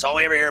over. That's all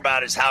we ever hear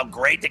about is how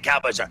great the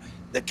Cowboys are.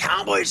 The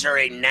Cowboys are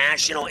a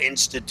national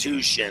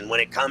institution when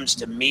it comes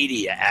to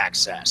media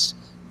access.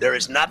 There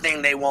is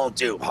nothing they won't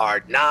do.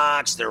 Hard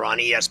Knocks, they're on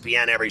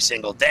ESPN every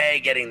single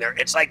day,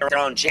 it's like their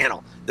own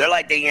channel. They're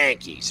like the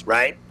Yankees,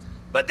 right?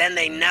 But then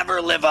they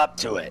never live up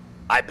to it.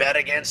 I bet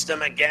against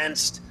them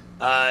against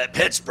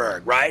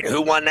Pittsburgh, right?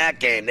 Who won that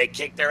game? They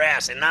kicked their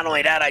ass. And not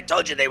only that, I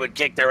told you they would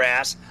kick their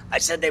ass. I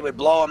said they would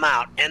blow them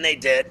out, and they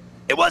did.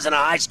 It wasn't a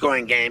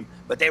high-scoring game,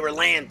 but they were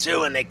laying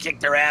 2, and they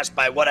kicked their ass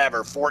by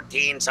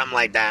 14, something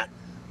like that.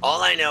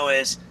 All I know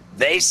is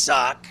they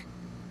suck.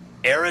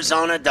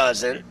 Arizona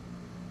doesn't.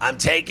 I'm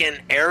taking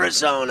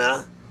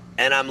Arizona,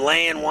 and I'm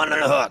laying 1 on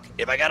a hook.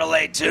 If I got to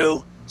lay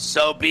 2,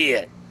 so be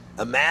it.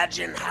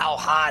 Imagine how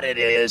hot it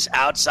is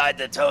outside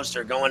the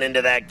Toaster going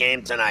into that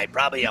game tonight.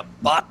 Probably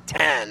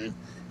 $110,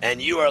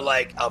 and you are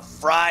like a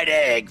fried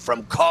egg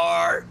from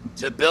car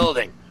to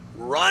building.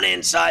 Run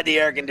inside the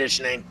air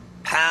conditioning,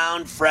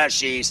 pound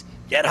freshies,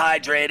 get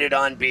hydrated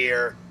on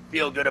beer,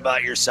 feel good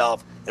about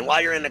yourself. And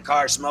while you're in the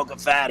car, smoke a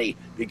fatty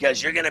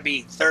because you're going to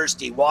be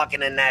thirsty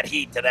walking in that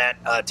heat to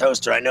that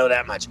Toaster. I know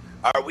that much.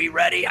 Are we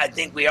ready? I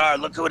think we are.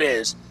 Look who it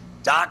is.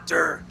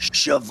 Dr.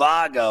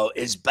 Zhivago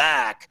is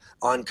back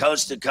on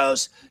Coast to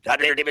Coast.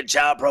 Dr. David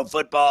Chow, Pro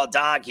Football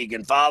Doc. You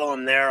can follow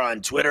him there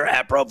on Twitter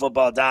at Pro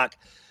Football Doc.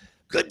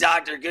 Good,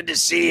 Doctor. Good to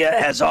see you.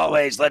 As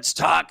always, let's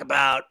talk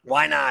about,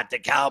 why not, the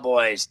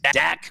Cowboys.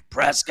 Dak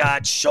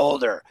Prescott's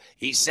shoulder.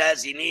 He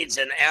says he needs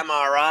an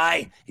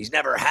MRI. He's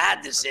never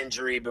had this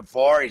injury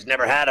before. He's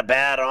never had a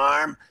bad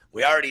arm.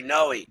 We already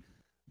know he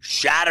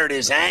shattered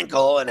his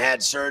ankle and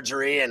had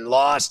surgery and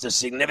lost a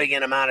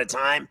significant amount of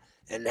time.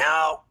 And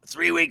now,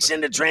 3 weeks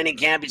into training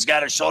camp, he's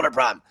got a shoulder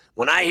problem.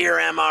 When I hear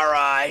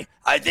MRI,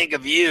 I think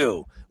of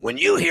you. When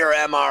you hear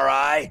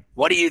MRI,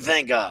 what do you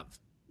think of?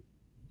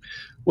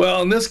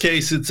 Well, in this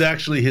case, it's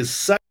actually his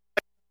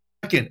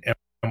second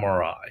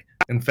MRI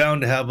and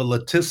found to have a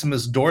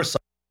latissimus dorsi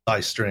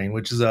strain,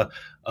 which is a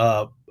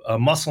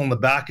muscle in the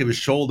back of his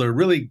shoulder,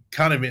 really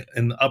kind of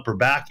in the upper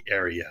back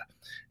area.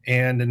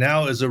 And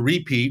now is a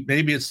repeat.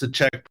 Maybe it's to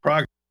check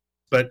progress,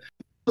 but it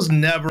was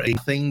never a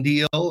thing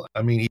deal.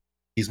 I mean,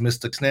 he's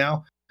missed it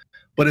now,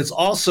 but it's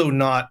also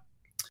not,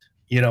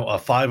 a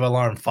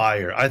 5-alarm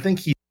fire. I think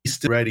he's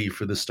still ready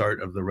for the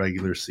start of the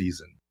regular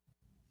season.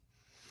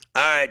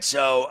 All right,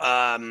 so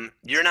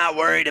you're not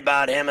worried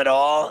about him at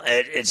all?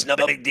 It's no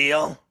big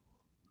deal?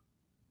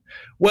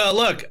 Well,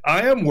 look,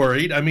 I am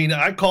worried. I mean,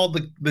 I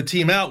called the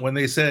team out when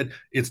they said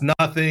it's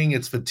nothing,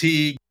 it's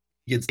fatigue.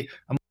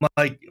 I'm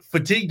like,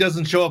 fatigue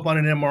doesn't show up on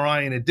an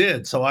MRI, and it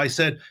did. So I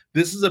said,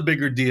 this is a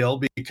bigger deal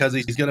because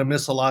he's going to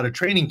miss a lot of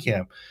training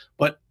camp.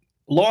 But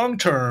long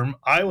term,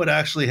 I would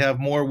actually have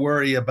more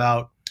worry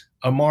about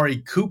Amari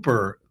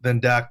Cooper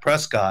than Dak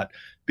Prescott,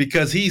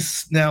 because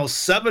he's now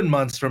 7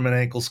 months from an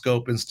ankle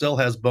scope and still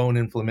has bone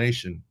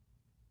inflammation.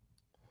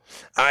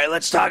 All right,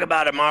 let's talk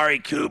about Amari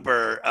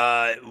Cooper.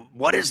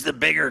 What is the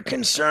bigger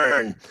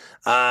concern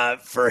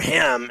for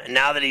him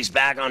now that he's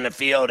back on the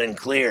field and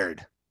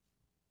cleared?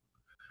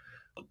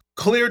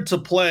 Cleared to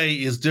play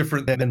is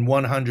different than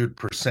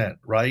 100%,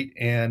 right?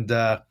 And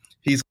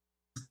he's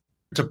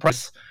to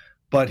practice,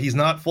 but he's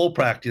not full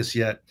practice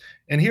yet.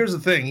 And here's the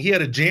thing. He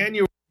had a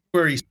January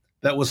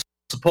that was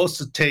supposed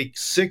to take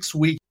 6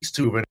 weeks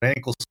to an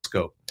ankle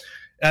scope.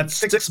 At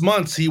 6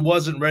 months, he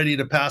wasn't ready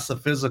to pass a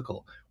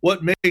physical.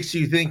 What makes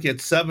you think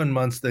at 7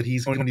 months that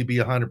he's going to be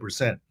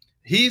 100%?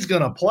 He's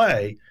going to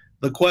play.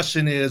 The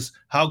question is,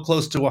 how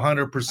close to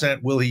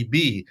 100% will he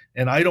be?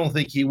 And I don't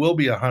think he will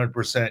be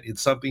 100%.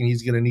 It's something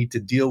he's going to need to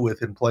deal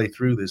with and play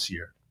through this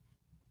year.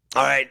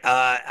 All right,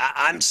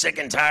 I'm sick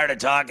and tired of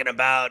talking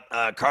about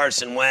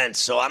Carson Wentz,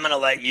 so I'm going to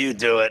let you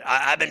do it.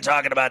 I've been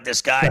talking about this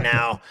guy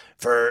now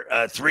for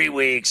 3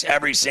 weeks,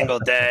 every single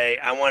day.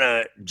 I want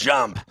to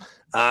jump.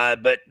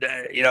 But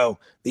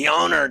the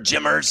owner,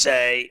 Jim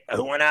Irsay,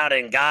 who went out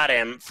and got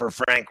him for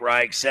Frank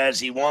Reich, says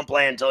he won't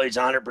play until he's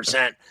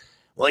 100%.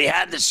 Well, he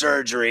had the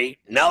surgery.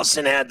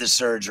 Nelson had the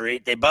surgery.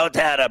 They both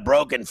had a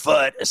broken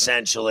foot,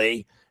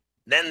 essentially.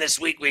 Then this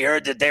week we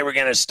heard that they were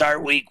going to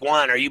start week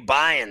 1. Are you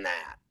buying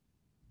that?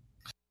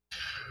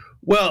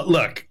 Well,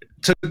 look,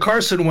 to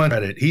Carson Wentz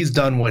credit, he's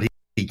done what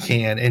he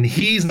can, and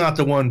he's not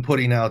the one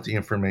putting out the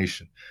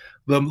information.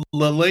 The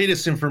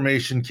latest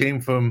information came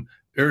from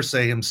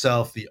Irsay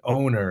himself, the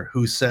owner,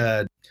 who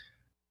said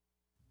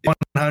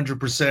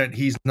 100%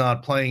 he's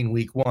not playing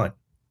week 1.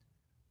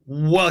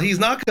 Well, he's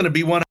not going to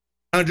be 100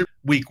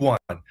 week 1.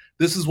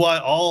 This is why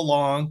all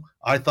along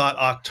I thought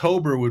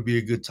October would be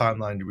a good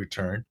timeline to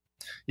return.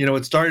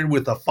 It started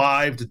with a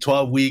 5 to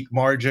 12 week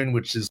margin,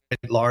 which is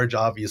large,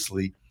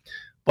 obviously.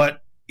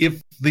 But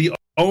if the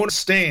owner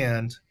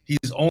stand,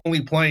 he's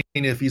only playing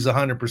if he's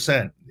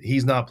 100%.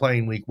 He's not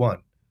playing week 1.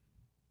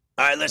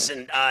 All right,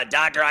 listen,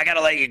 Doctor, I got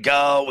to let you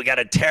go. We got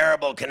a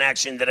terrible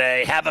connection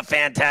today. Have a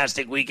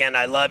fantastic weekend.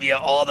 I love you.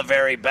 All the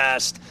very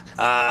best.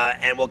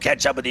 And we'll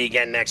catch up with you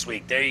again next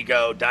week. There you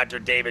go. Dr.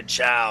 David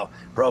Chow,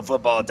 Pro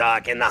Football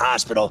Doc, in the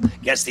hospital.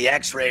 Guess the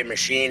x-ray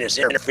machine is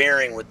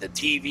interfering with the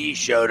TV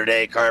show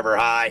today, Carver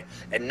High.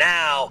 And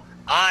now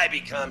I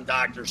become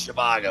Dr.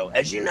 Zhivago.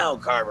 As you know,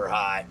 Carver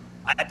High,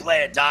 I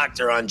play a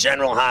doctor on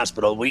General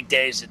Hospital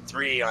weekdays at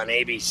 3 on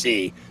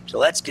ABC. So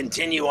let's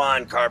continue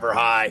on, Carver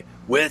High,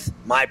 with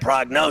my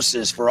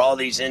prognosis for all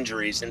these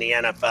injuries in the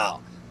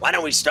NFL. Why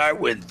don't we start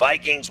with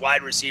Vikings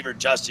wide receiver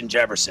Justin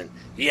Jefferson?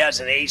 He has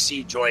an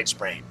AC joint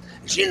sprain.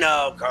 As you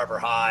know, Carver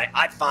High,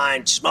 I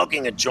find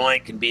smoking a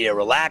joint can be a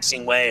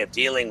relaxing way of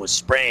dealing with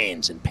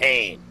sprains and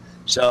pain.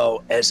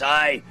 So as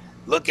I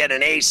look at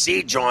an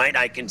AC joint,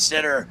 I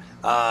consider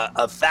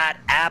a fat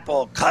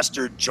apple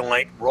custard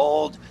joint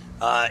rolled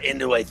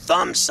into a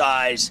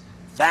thumb-size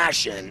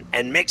fashion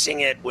and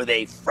mixing it with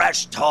a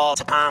fresh, tall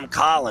Tom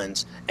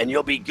Collins, and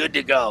you'll be good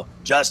to go.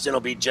 Justin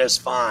will be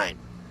just fine.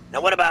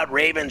 Now, what about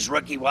Ravens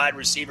rookie wide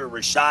receiver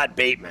Rashad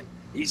Bateman?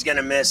 He's going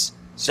to miss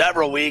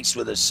several weeks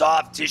with a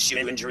soft tissue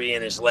injury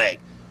in his leg.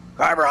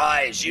 Carver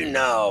High, as you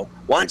know,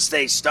 once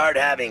they start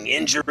having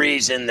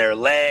injuries in their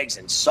legs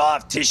and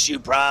soft tissue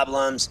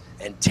problems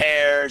and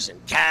tears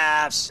and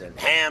calves and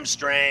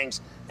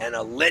hamstrings and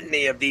a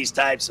litany of these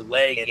types of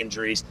leg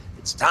injuries,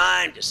 it's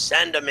time to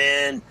send him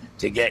in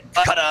to get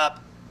cut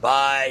up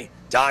by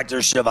Dr.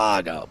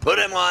 Zhivago. Put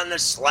him on the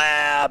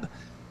slab,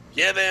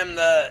 give him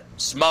the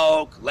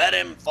smoke, let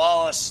him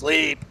fall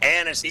asleep,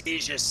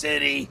 anesthesia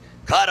city,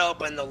 cut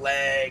open the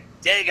leg,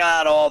 dig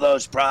out all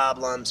those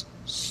problems,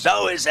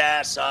 sew his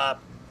ass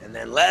up, and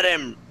then let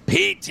him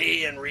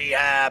PT and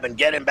rehab and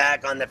get him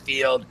back on the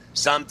field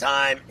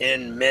sometime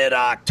in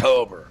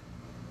mid-October.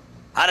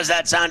 How does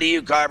that sound to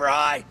you, Carver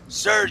High?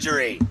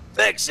 Surgery,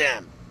 fix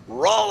him.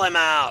 Roll him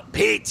out.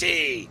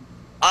 PT,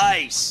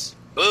 ice,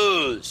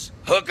 booze,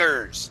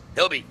 hookers.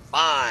 He'll be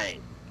fine.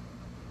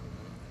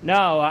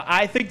 No,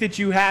 I think that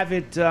you have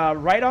it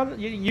right on.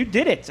 You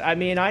did it. I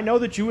mean, I know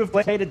that you have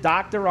played a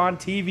doctor on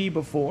TV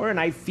before, and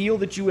I feel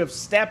that you have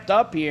stepped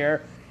up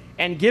here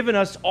and given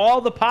us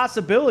all the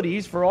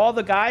possibilities for all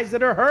the guys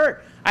that are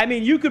hurt. I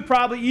mean, you could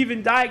probably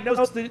even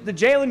diagnose the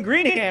Jalen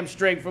Green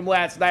hamstring from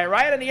last night,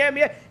 right? In the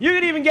NBA, you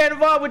could even get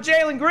involved with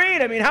Jalen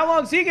Green. I mean, how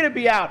long is he going to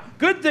be out?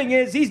 Good thing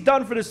is he's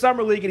done for the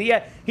summer league,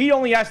 and he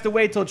only has to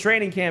wait till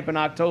training camp in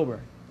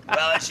October.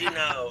 Well, as you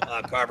know,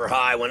 Carver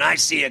High, when I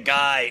see a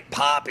guy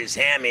pop his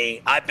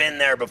hammy, I've been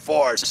there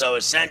before. So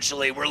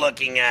essentially, we're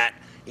looking at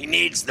he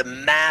needs the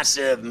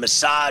massive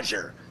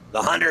massager, the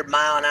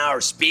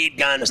 100-mile-an-hour speed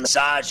gun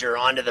massager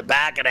onto the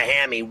back of the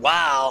hammy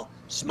while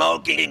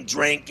smoking,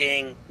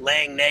 drinking,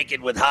 laying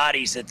naked with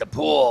hotties at the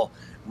pool.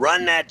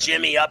 Run that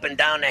Jimmy up and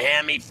down the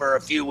hammy for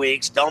a few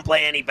weeks. Don't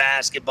play any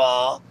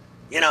basketball.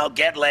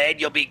 Get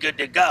laid. You'll be good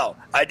to go.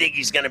 I think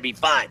he's going to be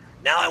fine.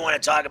 Now I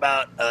want to talk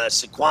about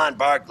Saquon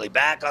Barkley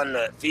back on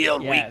the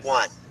field week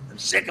 1. I'm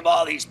sick of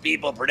all these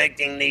people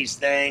predicting these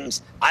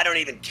things. I don't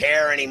even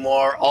care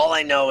anymore. All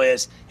I know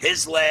is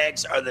his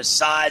legs are the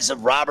size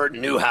of Robert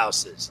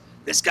Newhouse's.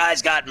 This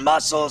guy's got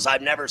muscles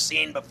I've never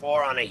seen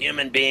before on a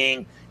human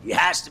being. He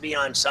has to be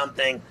on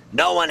something.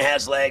 No one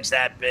has legs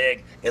that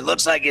big. It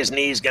looks like his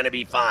knee's going to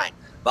be fine.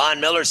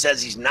 Von Miller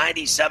says he's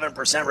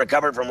 97%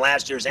 recovered from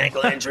last year's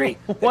ankle injury.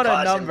 What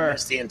a number. Him to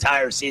miss the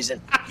entire season.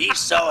 He's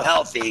so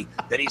healthy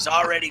that he's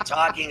already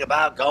talking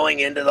about going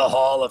into the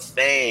Hall of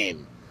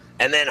Fame.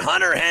 And then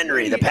Hunter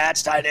Henry, the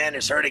Pats tight end,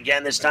 is hurt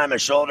again, this time a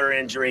shoulder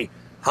injury.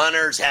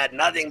 Hunter's had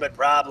nothing but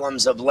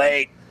problems of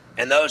late,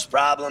 and those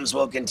problems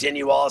will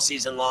continue all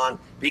season long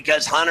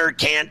because Hunter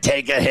can't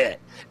take a hit.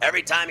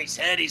 Every time he's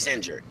hit, he's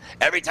injured.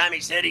 Every time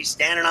he's hit, he's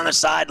standing on the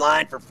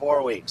sideline for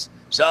 4 weeks.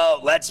 So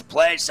let's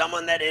play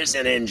someone that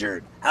isn't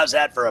injured. How's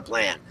that for a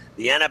plan?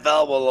 The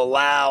NFL will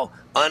allow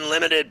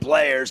unlimited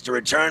players to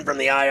return from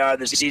the IR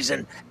this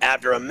season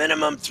after a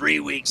minimum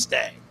 3-week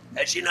stay.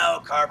 As you know,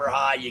 Carver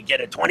High, you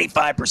get a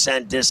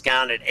 25%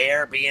 discount at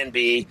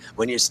Airbnb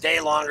when you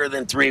stay longer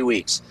than 3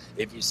 weeks.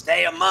 If you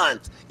stay a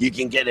month, you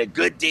can get a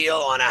good deal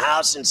on a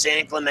house in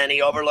San Clemente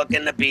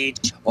overlooking the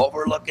beach,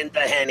 overlooking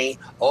Tehene,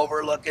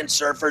 overlooking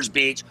Surfers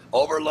Beach,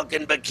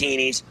 overlooking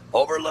bikinis,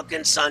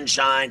 overlooking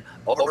sunshine,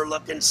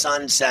 overlooking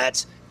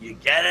sunsets. You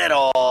get it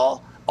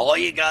all. All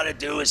you got to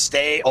do is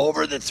stay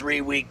over the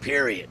 3-week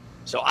period.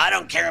 So I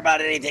don't care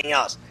about anything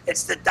else.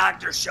 It's the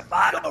Dr.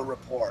 Schiavato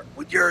Report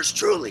with yours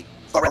truly.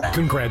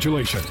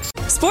 Congratulations.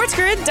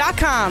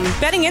 SportsGrid.com.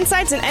 Betting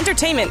insights and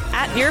entertainment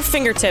at your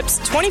fingertips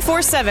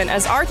 24/7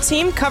 as our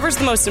team covers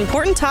the most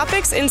important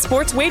topics in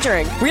sports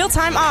wagering.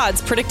 Real-time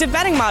odds, predictive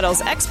betting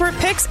models, expert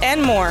picks,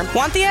 and more.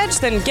 Want the edge?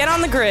 Then get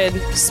on the grid.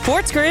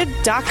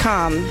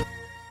 SportsGrid.com.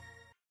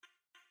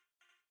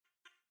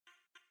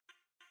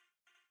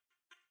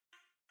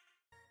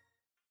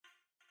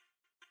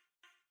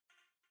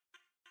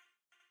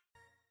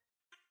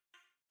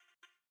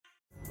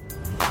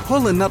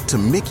 Pulling up to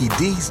Mickey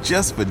D's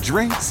just for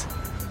drinks?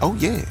 Oh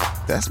yeah,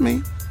 that's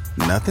me.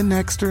 Nothing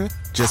extra,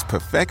 just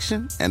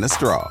perfection and a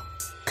straw.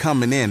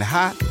 Coming in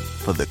hot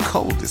for the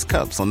coldest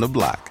cups on the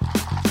block.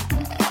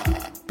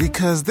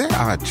 Because there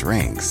are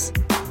drinks.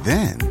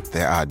 Then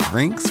there are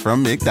drinks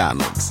from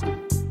McDonald's.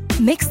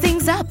 Mix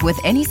things up with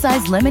any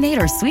size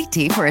lemonade or sweet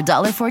tea for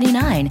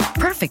 $1.49.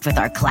 Perfect with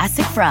our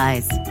classic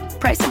fries.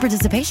 Price and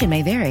participation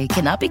may vary.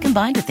 Cannot be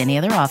combined with any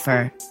other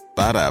offer.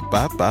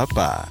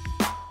 Ba-da-ba-ba-ba.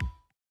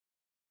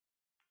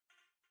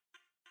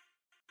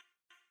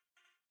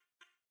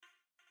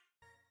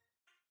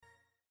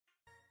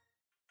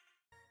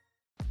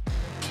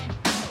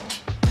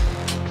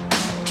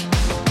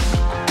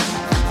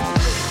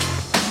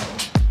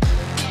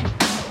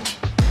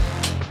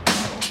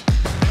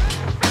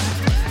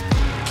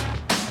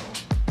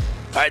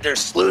 All right,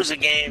 there's slews of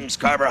games,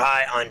 Carver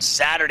High, on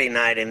Saturday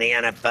night in the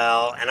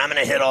NFL, and I'm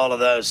going to hit all of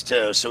those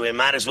too. So we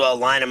might as well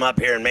line them up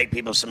here and make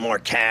people some more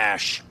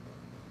cash.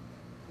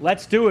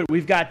 Let's do it.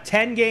 We've got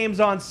 10 games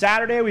on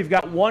Saturday. We've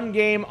got 1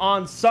 game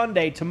on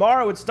Sunday.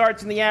 Tomorrow it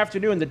starts in the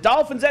afternoon. The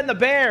Dolphins and the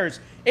Bears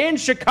in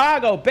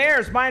Chicago.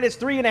 Bears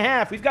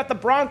 -3.5. We've got the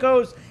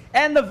Broncos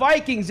and the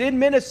Vikings in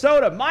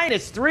Minnesota.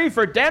 -3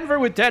 for Denver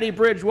with Teddy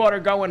Bridgewater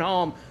going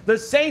home. The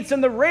Saints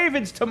and the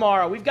Ravens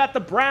tomorrow. We've got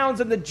the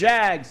Browns and the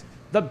Jags.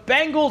 The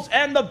Bengals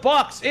and the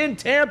Bucks in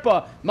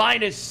Tampa,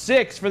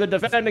 -6 for the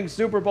defending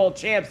Super Bowl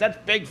champs. That's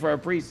big for a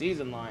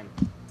preseason line.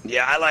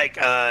 Yeah, I like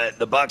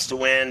the Bucks to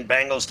win,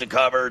 Bengals to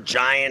cover,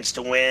 Giants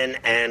to win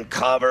and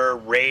cover,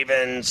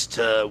 Ravens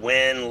to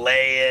win,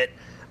 lay it.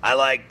 I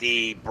like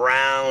the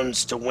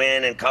Browns to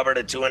win and cover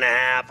to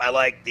 2.5. I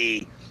like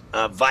the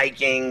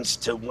Vikings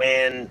to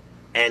win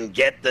and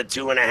get the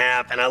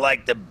 2.5. And I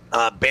like the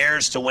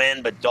Bears to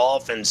win, but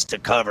Dolphins to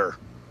cover.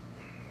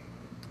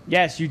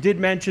 Yes, you did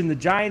mention the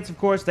Giants, of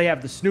course. They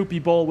have the Snoopy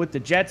Bowl with the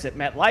Jets at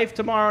MetLife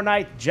tomorrow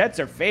night. Jets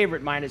are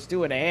favorite,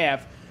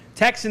 -2.5.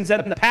 Texans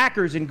and the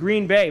Packers in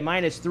Green Bay,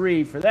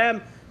 -3 for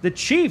them. The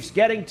Chiefs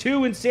getting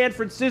 2 in San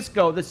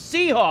Francisco. The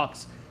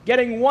Seahawks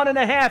getting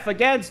 1.5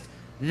 against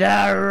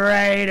the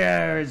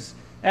Raiders.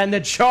 And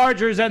the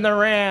Chargers and the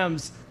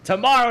Rams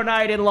tomorrow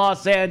night in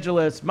Los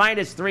Angeles,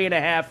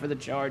 -3.5 for the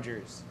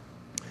Chargers.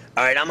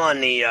 All right, I'm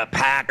on the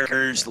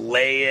Packers,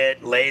 lay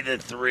the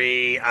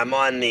 3. I'm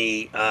on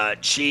the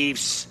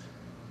Chiefs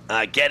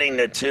getting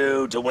the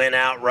 2 to win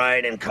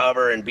outright and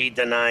cover and beat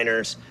the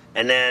Niners.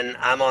 And then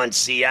I'm on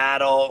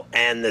Seattle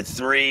and the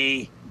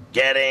 3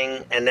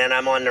 getting, and then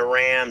I'm on the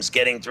Rams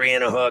getting 3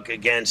 and a hook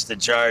against the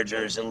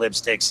Chargers in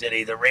Lipstick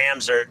City. The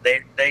Rams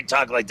they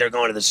talk like they're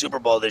going to the Super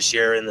Bowl this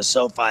year in the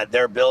SoFi.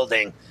 They're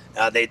building.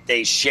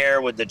 They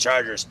share with the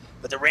Chargers.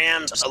 But the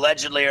Rams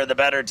allegedly are the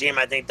better team.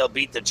 I think they'll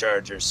beat the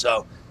Chargers.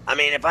 So, I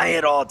mean, if I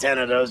hit all 10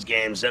 of those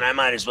games, then I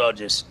might as well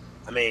just,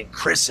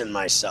 christen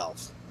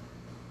myself.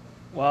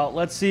 Well,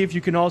 let's see if you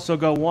can also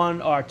go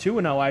 1 or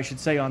 2-0, I should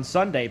say, on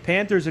Sunday.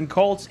 Panthers and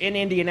Colts in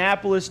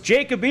Indianapolis.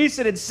 Jacob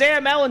Eason and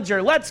Sam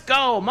Ehlinger. Let's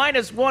go.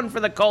 -1 for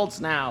the Colts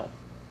now.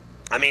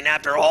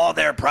 After all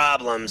their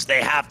problems,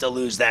 they have to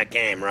lose that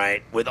game,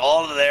 right? With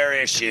all of their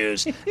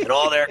issues and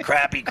all their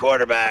crappy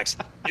quarterbacks.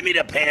 Give me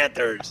the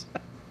Panthers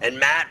and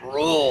Matt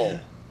Rule.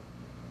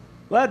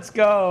 Let's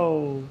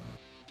go.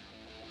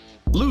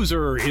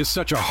 Loser is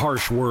such a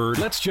harsh word.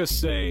 Let's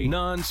just say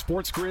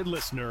non-Sports Grid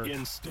listener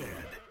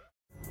instead.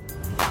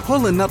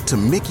 Pulling up to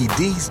Mickey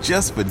D's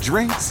just for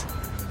drinks?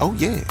 Oh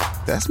yeah,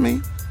 that's me.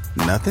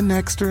 Nothing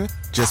extra,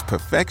 just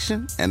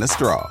perfection and a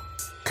straw.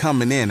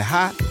 Coming in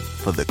hot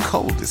for the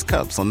coldest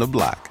cups on the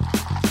block.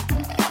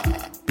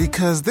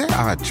 Because there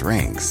are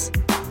drinks.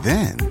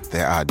 Then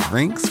there are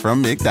drinks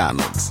from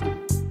McDonald's.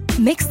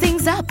 Mix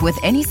things up with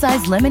any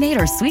size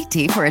lemonade or sweet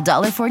tea for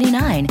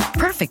 $1.49.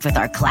 Perfect with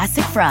our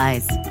classic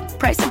fries.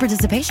 Price and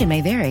participation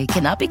may vary.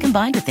 Cannot be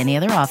combined with any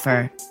other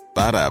offer.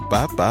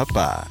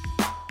 Ba-da-ba-ba-ba.